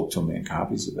couldn't have sold 2 million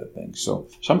copies of that thing. So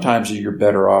sometimes you're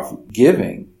better off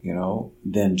giving,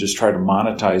 than just try to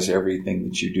monetize everything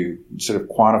that you do. Instead of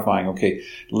quantifying, okay,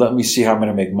 let me see how I'm going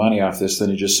to make money off this, then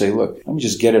you just say, look, let me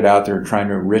just get it out there and trying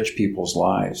to enrich people's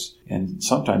lives. And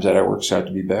sometimes that works out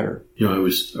to be better. I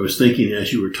was thinking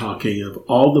as you were talking of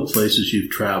all the places you've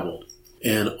traveled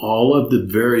and all of the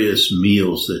various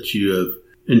meals that you have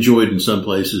enjoyed in some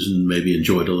places and maybe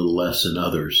enjoyed a little less in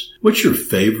others. What's your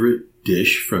favorite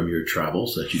dish from your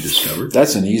travels that you discovered?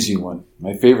 That's an easy one.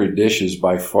 My favorite dish is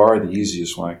by far the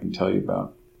easiest one I can tell you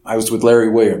about. I was with Larry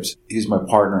Williams. He's my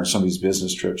partner on some of these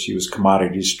business trips. He was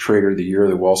Commodities Trader of the Year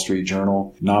of the Wall Street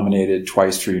Journal, nominated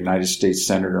twice for United States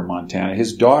Senator in Montana.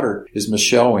 His daughter is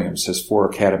Michelle Williams, has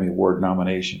 4 Academy Award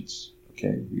nominations.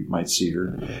 Okay, you might see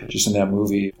her just in that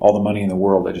movie, All the Money in the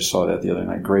World. I just saw that the other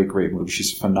night. Great, great movie.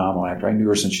 She's a phenomenal actor. I knew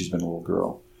her since she's been a little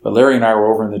girl. But Larry and I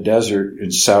were over in the desert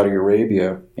in Saudi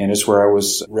Arabia, and it's where I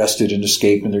was arrested and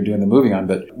escaped, and they're doing the movie on.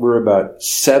 But we're about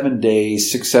 7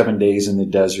 days in the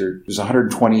desert. It was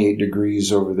 128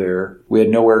 degrees over there. We had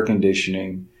no air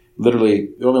conditioning. Literally,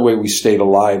 the only way we stayed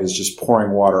alive is just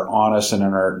pouring water on us and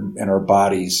in our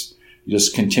bodies,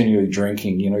 just continually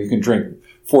drinking. You can drink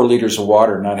 4 liters of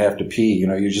water and not have to pee.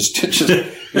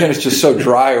 It's just so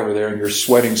dry over there, and you're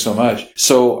sweating so much.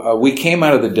 So we came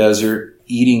out of the desert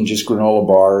eating just granola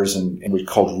bars and we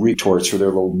called retorts for their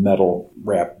little metal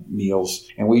wrapped meals.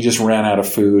 And we just ran out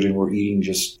of food and we're eating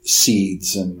just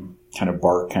seeds and kind of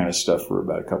bark kind of stuff for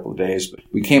about a couple of days. But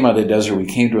we came out of the desert. We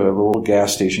came to a little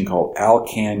gas station called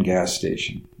Al-Khan gas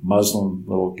station, Muslim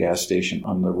little gas station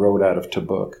on the road out of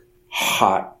Tabuk.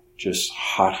 Hot, just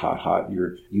hot.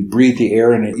 You breathe the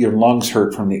air and your lungs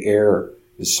hurt from the air.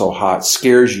 It's so hot,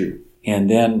 scares you. And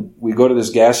then we go to this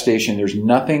gas station. There's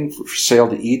nothing for sale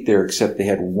to eat there except they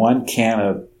had one can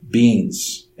of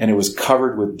beans and it was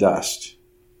covered with dust.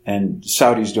 And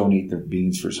Saudis don't eat their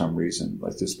beans for some reason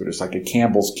like this, but it's like a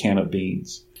Campbell's can of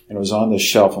beans. And it was on the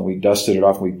shelf and we dusted it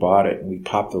off and we bought it and we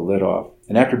popped the lid off.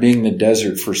 And after being in the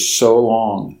desert for so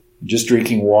long, just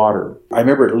drinking water, I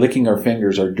remember licking our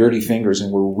fingers, our dirty fingers,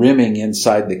 and we're rimming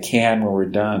inside the can when we're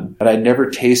done. But I'd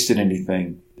never tasted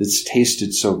anything that's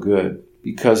tasted so good.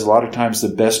 Because a lot of times the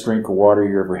best drink of water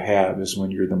you ever have is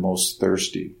when you're the most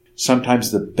thirsty.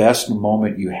 Sometimes the best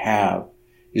moment you have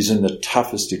is in the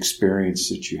toughest experience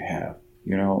that you have,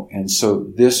 you know. And so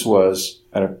this was,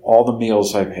 out of all the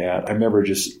meals I've had, I remember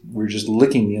we're just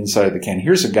licking the inside of the can.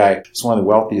 Here's a guy, it's one of the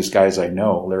wealthiest guys I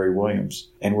know, Larry Williams.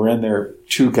 And we're in there,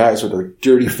 two guys with our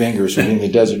dirty fingers in the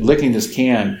desert, licking this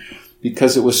can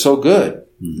because it was so good.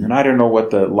 Mm-hmm. And I don't know what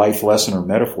the life lesson or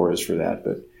metaphor is for that,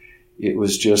 but it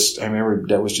was just, I remember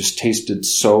that was just tasted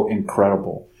so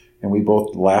incredible. And we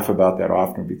both laugh about that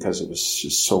often because it was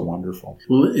just so wonderful.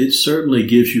 Well, it certainly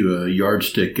gives you a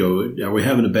yardstick. Go, are we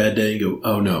having a bad day? And go,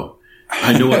 oh no,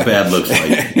 I know what bad looks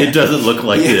like. It doesn't look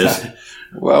like this.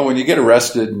 Well, when you get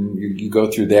arrested and you go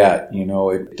through that, you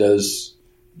know, it does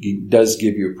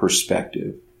give you a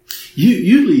perspective.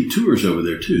 You lead tours over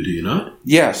there too, do you not?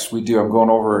 Yes, we do. I'm going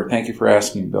over. Thank you for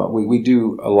asking, Bill. We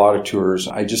do a lot of tours.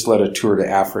 I just led a tour to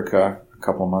Africa a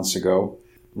couple of months ago.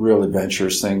 Real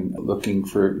adventurous thing.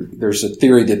 There's a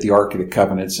theory that the Ark of the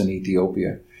Covenant's in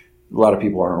Ethiopia. A lot of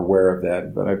people aren't aware of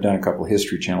that, but I've done a couple of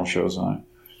History Channel shows on it.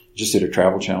 Just did a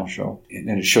Travel Channel show,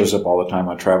 and it shows up all the time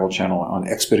on Travel Channel on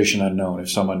Expedition Unknown. If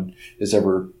someone is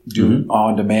ever doing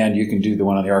on demand, you can do the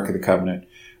one on the Ark of the Covenant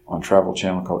on Travel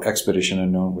Channel called Expedition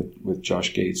Unknown with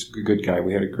Josh Gates. Good guy.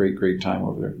 We had a great time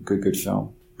over there. Good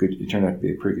film. It turned out to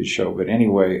be a pretty good show. But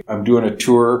anyway, I'm doing a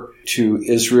tour to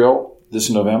Israel this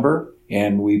November,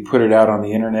 and we put it out on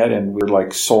the internet, and we're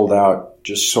like sold out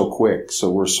just so quick. So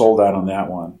we're sold out on that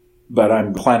one. But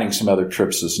I'm planning some other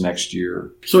trips this next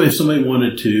year. So if somebody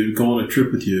wanted to go on a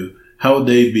trip with you, how would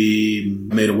they be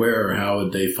made aware, or how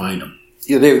would they find them?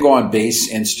 Yeah, they would go on Base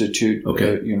Institute,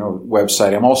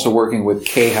 website. I'm also working with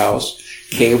K House,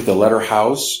 K with the letter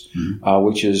House,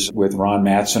 which is with Ron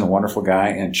Mattson, a wonderful guy,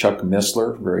 and Chuck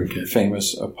Missler, very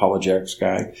famous apologetics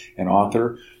guy and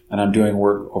author. And I'm doing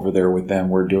work over there with them.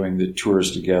 We're doing the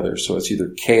tours together. So it's either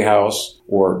K House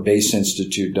or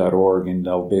baseinstitute.org, and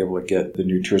they'll be able to get the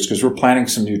new tours because we're planning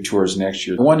some new tours next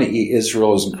year. The one to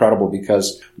Israel is incredible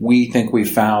because we think we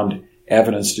found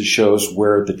evidence that shows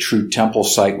where the true temple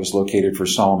site was located for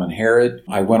Solomon Herod.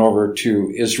 I went over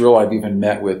to Israel. I've even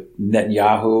met with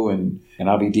Netanyahu and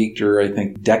Avi Dichter, I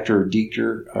think Dichter,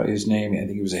 his name. I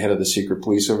think he was the head of the secret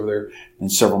police over there,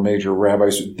 and several major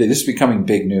rabbis. This is becoming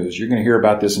big news. You're going to hear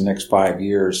about this in the next 5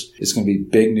 years. It's going to be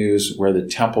big news where the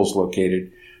temple's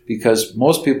located, because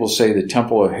most people say the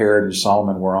temple of Herod and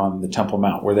Solomon were on the Temple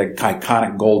Mount, where that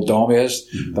iconic gold dome is,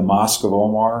 the Mosque of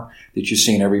Omar, that you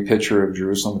see in every picture of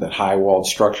Jerusalem, that high-walled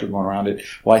structure going around it.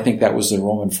 Well, I think that was the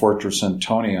Roman fortress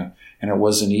Antonia, and it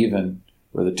wasn't even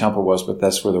where the temple was, but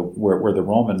that's where the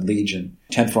Roman Legion,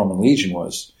 10th Roman Legion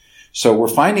was. So we're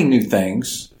finding new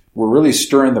things. We're really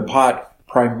stirring the pot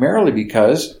primarily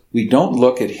because we don't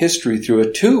look at history through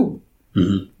a tube.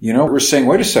 Mm-hmm. You know, we're saying,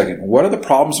 wait a second, what are the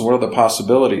problems and what are the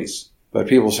possibilities? But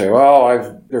people say,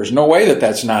 well, there's no way that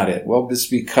that's not it. Well, it's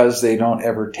because they don't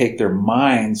ever take their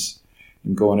minds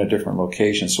and go in a different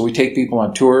location. So we take people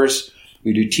on tours.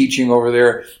 We do teaching over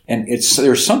there. And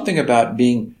there's something about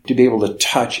to be able to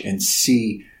touch and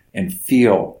see and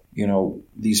feel, you know,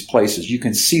 these places. You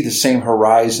can see the same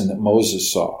horizon that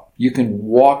Moses saw. You can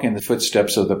walk in the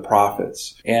footsteps of the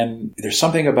prophets. And there's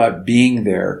something about being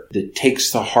there that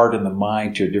takes the heart and the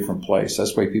mind to a different place.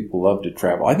 That's why people love to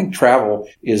travel. I think travel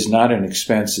is not an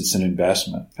expense, it's an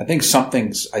investment. I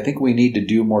think we need to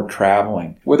do more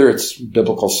traveling, whether it's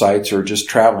biblical sites or just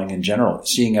traveling in general,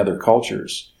 seeing other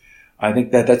cultures. I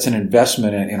think that's an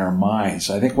investment in our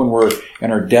minds. I think when we're in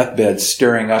our deathbeds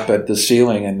staring up at the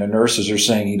ceiling and the nurses are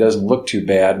saying he doesn't look too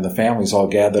bad and the family's all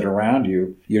gathered around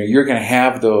you, you know, you're going to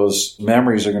have those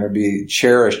memories are going to be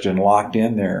cherished and locked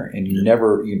in there, and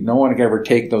no one can ever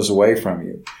take those away from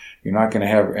you. You're not going to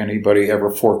have anybody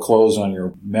ever foreclose on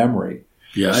your memory.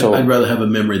 Yeah, so, I'd rather have a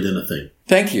memory than a thing.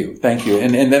 Thank you.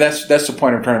 And that's the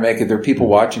point I'm trying to make. If there are people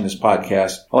watching this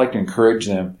podcast, I like to encourage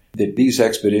them that these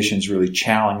expeditions really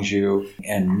challenge you,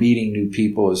 and meeting new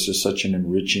people is just such an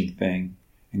enriching thing.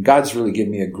 And God's really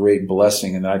given me a great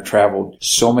blessing, and I've traveled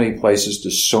so many places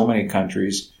to so many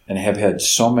countries and have had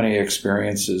so many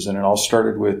experiences. And it all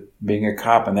started with being a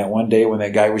cop. And that one day when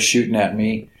that guy was shooting at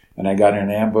me and I got in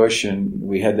an ambush and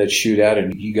we had that shootout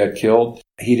and he got killed,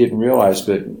 he didn't realize,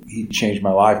 but he changed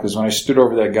my life. Because when I stood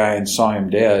over that guy and saw him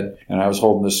dead and I was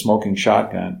holding this smoking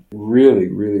shotgun, it really,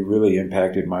 really, really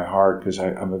impacted my heart, because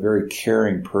I'm a very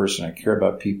caring person. I care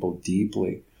about people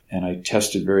deeply. And I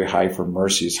tested very high for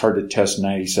mercy. It's hard to test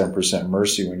 97%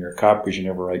 mercy when you're a cop because you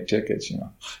never write tickets, you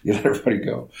let everybody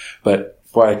go. But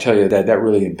boy, I tell you, that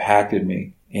really impacted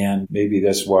me. And maybe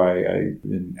that's why I've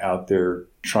been out there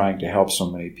trying to help so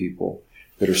many people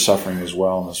that are suffering as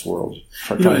well in this world,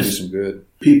 trying to do some good.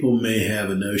 People may have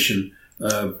a notion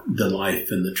of the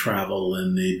life and the travel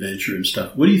and the adventure and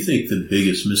stuff. What do you think the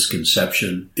biggest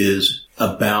misconception is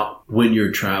about when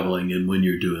you're traveling and when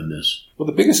you're doing this? Well,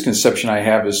 the biggest conception I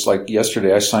have is, like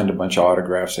yesterday, I signed a bunch of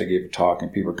autographs. I gave a talk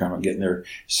and people are kind of getting their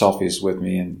selfies with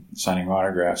me and signing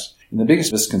autographs. And the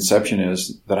biggest misconception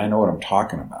is that I know what I'm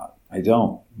talking about. I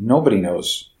don't. Nobody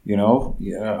knows,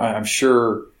 I'm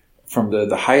sure from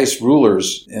the highest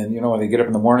rulers, and when they get up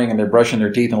in the morning and they're brushing their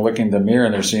teeth and looking in the mirror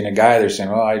and they're seeing a guy, they're saying,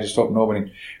 "Oh, I just hope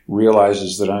nobody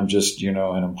realizes that I'm just,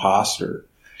 an imposter."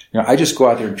 I just go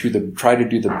out there and try to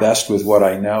do the best with what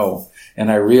I know. And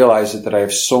I realize that I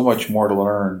have so much more to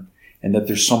learn, and that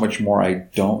there's so much more I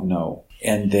don't know.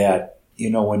 And that,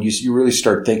 when you really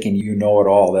start thinking you know it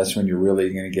all, that's when you're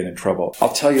really going to get in trouble.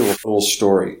 I'll tell you a little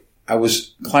story. I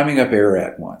was climbing up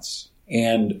Ararat once,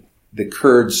 and the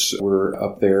Kurds were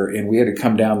up there, and we had to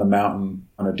come down the mountain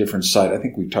on a different side. I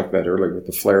think we talked about it earlier with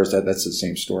the flares. That's the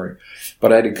same story.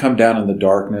 But I had to come down in the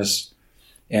darkness,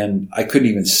 and I couldn't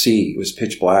even see. It was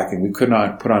pitch black, and we could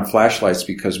not put on flashlights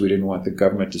because we didn't want the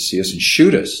government to see us and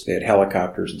shoot us. They had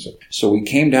helicopters and stuff. So we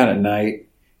came down at night,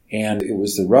 and it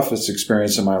was the roughest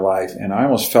experience of my life. And I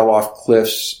almost fell off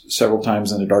cliffs several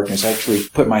times in the darkness. I actually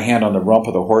put my hand on the rump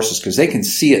of the horses because they can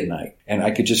see at night. And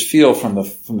I could just feel from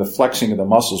the flexing of the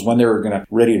muscles when they were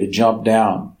ready to jump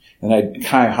down. And I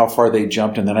kind of how far they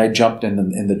jumped, and then I jumped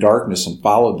in the darkness and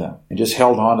followed them and just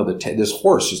held on to this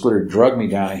horse just literally dragged me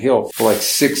down a hill for like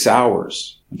 6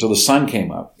 hours until the sun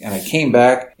came up. And I came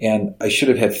back, and I should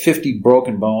have had 50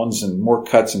 broken bones and more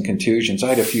cuts and contusions. I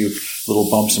had a few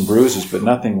little bumps and bruises, but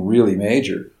nothing really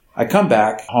major. I come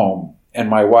back home, and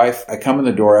my wife, I come in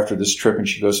the door after this trip, and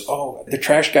she goes, "Oh, the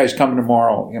trash guy's coming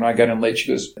tomorrow." I got in late.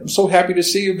 She goes, "I'm so happy to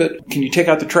see you, but can you take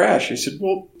out the trash?" I said,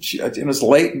 "Well," and it's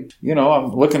late. And,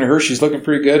 I'm looking at her. She's looking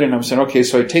pretty good. And I'm saying, "Okay."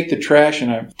 So I take the trash,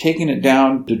 and I'm taking it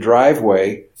down the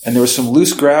driveway. And there was some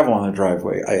loose gravel on the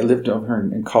driveway. I lived over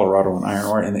here in Colorado in Iron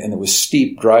Ore, and it was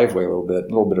steep driveway, a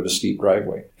little bit of a steep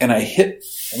driveway. And I hit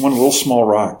one of the little small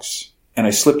rocks, and I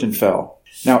slipped and fell.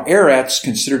 Now, Ararat's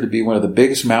considered to be one of the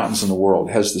biggest mountains in the world.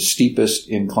 It has the steepest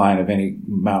incline of any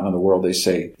mountain in the world, they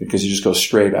say, because you just go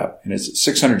straight up. And it's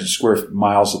 600 square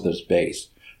miles at this base.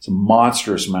 It's a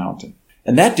monstrous mountain.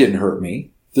 And that didn't hurt me.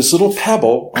 This little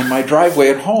pebble on my driveway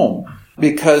at home,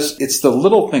 because it's the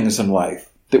little things in life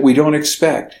that we don't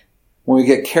expect. When we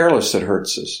get careless, it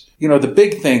hurts us. The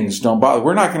big things don't bother.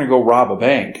 We're not going to go rob a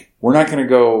bank. We're not going to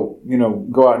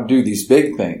go out and do these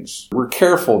big things. We're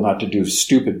careful not to do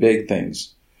stupid big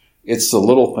things. It's the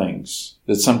little things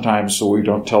that sometimes so we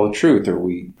don't tell the truth, or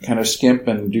we kind of skimp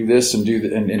and do this and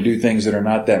do things that are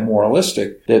not that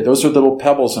moralistic. That those are little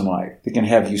pebbles in life that can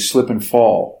have you slip and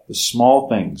fall. The small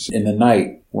things in the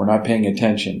night we're not paying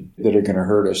attention that are going to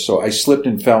hurt us. So I slipped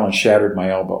and fell and shattered my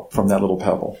elbow from that little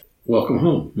pebble. Welcome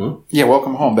home, huh? Yeah,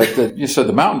 welcome home. But you said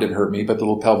the mountain didn't hurt me, but the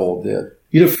little pebble did.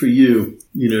 For you,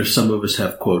 some of us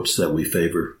have quotes that we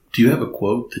favor. Do you have a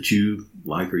quote that you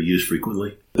like or use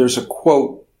frequently? There's a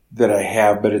quote that I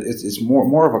have, but it's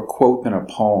more of a quote than a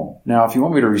poem. Now, if you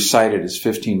want me to recite it, it's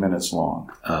 15 minutes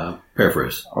long.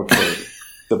 Paraphrase. Okay.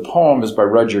 The poem is by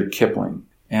Rudyard Kipling.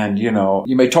 And, you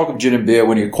may talk of gin and beer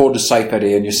when you quote a cypher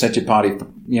and you sent your party,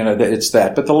 it's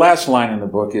that. But the last line in the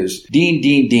book is, Dean,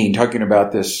 Dean, Dean, talking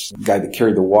about this guy that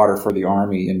carried the water for the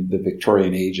army in the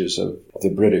Victorian ages of the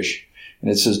British.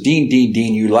 And it says, Dean, Dean,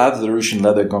 Dean, you lad of the Russian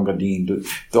leather Gunga Dean.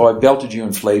 Though I belted you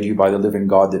and flayed you by the living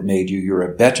God that made you, you're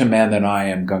a better man than I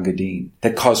am, Gunga Dean.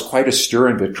 That caused quite a stir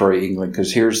in Victoria, England,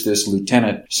 because here's this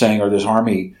lieutenant saying, or this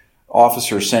army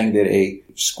officer saying that a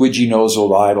squidgy-nosed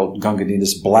old idol, Gunga Din,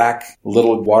 this black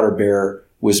little water bear,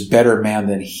 was better man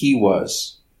than he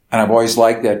was. And I've always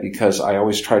liked that because I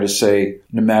always try to say,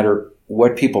 no matter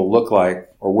what people look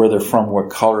like or where they're from, what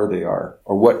color they are,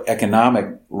 or what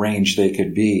economic range they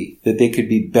could be, that they could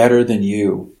be better than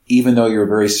you, even though you're a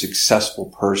very successful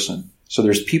person. So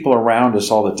there's people around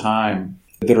us all the time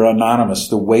that are anonymous.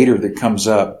 The waiter that comes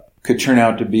up could turn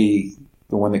out to be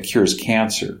the one that cures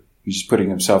cancer. He's just putting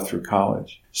himself through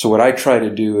college. So what I try to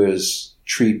do is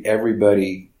treat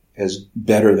everybody as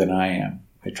better than I am.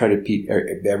 I try to treat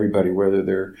everybody,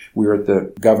 whether we were at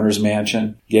the governor's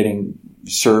mansion getting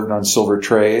served on silver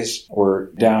trays or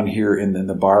down here in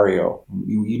the barrio.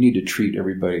 You need to treat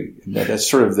everybody. That's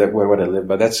sort of what I live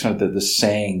by. That's kind of the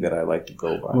saying that I like to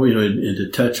go by. Well, and to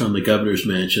touch on the governor's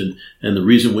mansion and the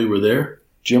reason we were there.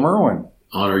 Jim Irwin.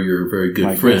 Honor your very good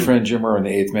My friend. My good friend Jim Irwin, the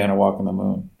eighth man to walk on the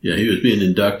moon. Yeah, he was being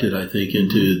inducted, I think,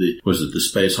 into the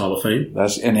Space Hall of Fame?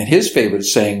 And his favorite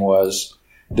saying was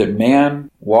that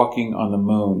man walking on the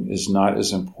moon is not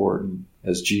as important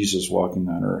as Jesus walking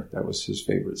on earth. That was his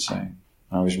favorite saying.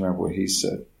 I always remember what he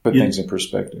said. Put things in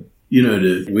perspective.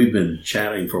 We've been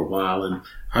chatting for a while, and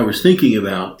I was thinking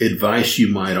about advice you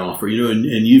might offer,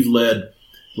 and you've led,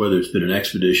 whether it's been an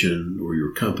expedition or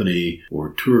your company or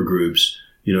tour groups,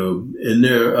 and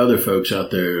there are other folks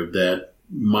out there that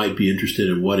might be interested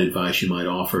in what advice you might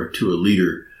offer to a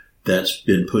leader that's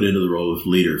been put into the role of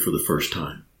leader for the first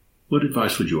time. What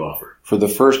advice would you offer? For the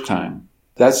first time?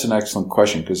 That's an excellent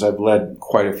question because I've led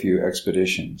quite a few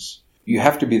expeditions. You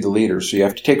have to be the leader, so you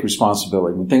have to take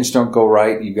responsibility. When things don't go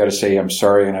right, you've got to say, I'm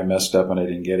sorry and I messed up and I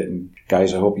didn't get it. And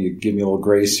guys, I hope you give me a little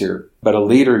grace here. But a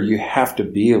leader, you have to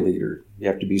be a leader. You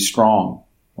have to be strong.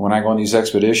 When I go on these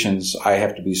expeditions, I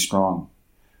have to be strong.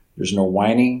 There's no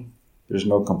whining. There's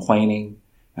no complaining.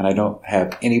 And I don't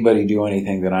have anybody do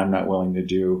anything that I'm not willing to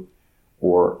do.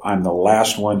 Or I'm the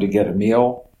last one to get a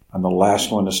meal. I'm the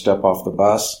last one to step off the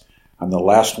bus. I'm the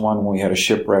last one when we had a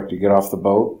shipwreck to get off the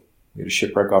boat. We had a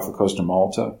shipwreck off the coast of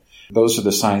Malta. Those are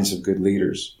the signs of good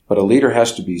leaders. But a leader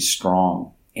has to be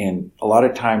strong. And a lot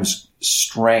of times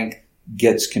strength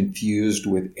gets confused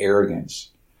with arrogance.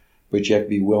 But you have to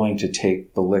be willing to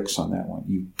take the licks on that one.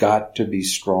 You've got to be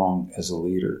strong as a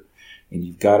leader. And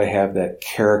you've got to have that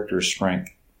character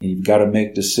strength. And you've got to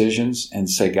make decisions and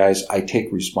say, guys, I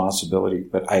take responsibility,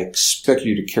 but I expect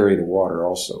you to carry the water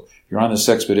also. If you're on this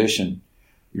expedition,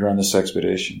 you're on this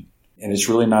expedition. And it's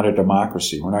really not a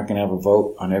democracy. We're not going to have a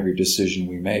vote on every decision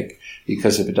we make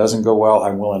because if it doesn't go well,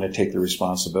 I'm willing to take the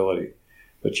responsibility.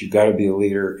 But you've got to be a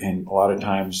leader, and a lot of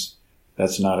times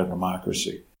that's not a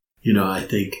democracy. I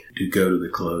think to go to the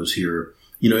close here,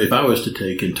 if I was to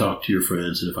take and talk to your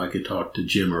friends, and if I could talk to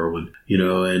Jim Irwin,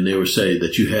 and they were saying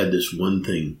that you had this one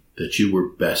thing that you were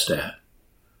best at,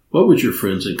 what would your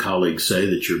friends and colleagues say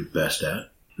that you're best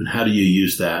at? And how do you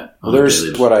use that? Well,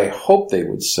 there's what I hope they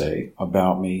would say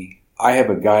about me. I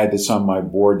have a guy that's on my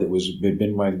board that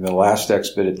been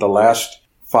the last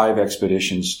 5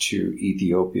 expeditions to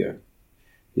Ethiopia.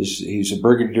 He's a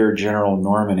Brigadier General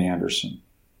Norm Anderson,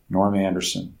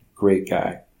 great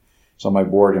guy. He's on my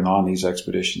board and on these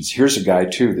expeditions. Here's a guy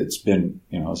too that's been,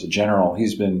 as a general,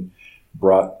 he's been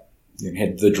brought,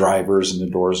 had the drivers and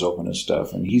the doors open and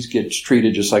stuff, and he gets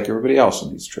treated just like everybody else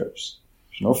on these trips.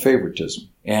 There's no favoritism.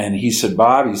 And he said,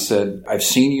 Bob, I've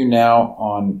seen you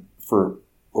now for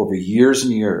over years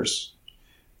and years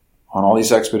on all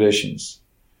these expeditions.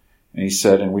 And he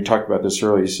said, and we talked about this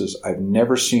earlier, he says, I've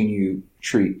never seen you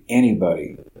treat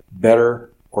anybody better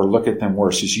or look at them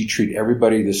worse. He says, you treat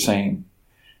everybody the same.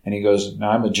 And he goes,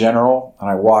 now I'm a general and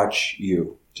I watch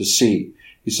you to see.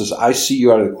 He says, I see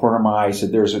you out of the corner of my eye. He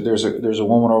said, there's a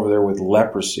woman over there with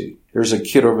leprosy. There's a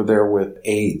kid over there with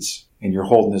AIDS. And you're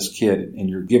holding this kid and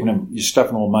you're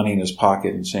stuffing a little money in his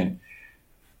pocket and saying,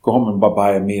 go home and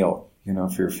buy a meal,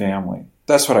 for your family.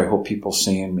 That's what I hope people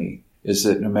see in me, is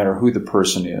that no matter who the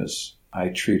person is, I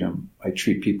treat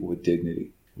people with dignity.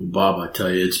 Well, Bob, I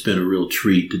tell you, it's been a real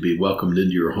treat to be welcomed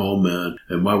into your home.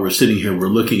 And while we're sitting here, we're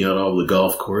looking at all the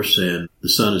golf course and the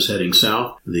sun is heading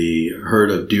south. The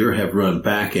herd of deer have run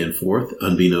back and forth,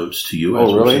 unbeknownst to you.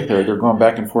 Oh, really? They're going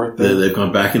back and forth? They've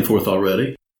gone back and forth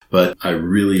already. But I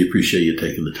really appreciate you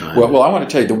taking the time. Well, I want to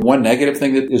tell you the one negative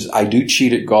thing that is I do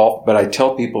cheat at golf, but I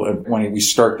tell people when we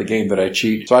start the game that I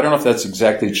cheat. So I don't know if that's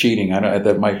exactly cheating. I know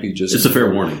that might be just... It's a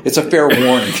fair warning. It's a fair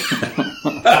warning.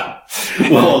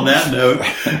 Well, on that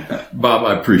note, Bob,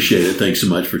 I appreciate it. Thanks so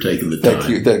much for taking the time.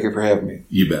 Thank you for having me.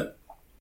 You bet.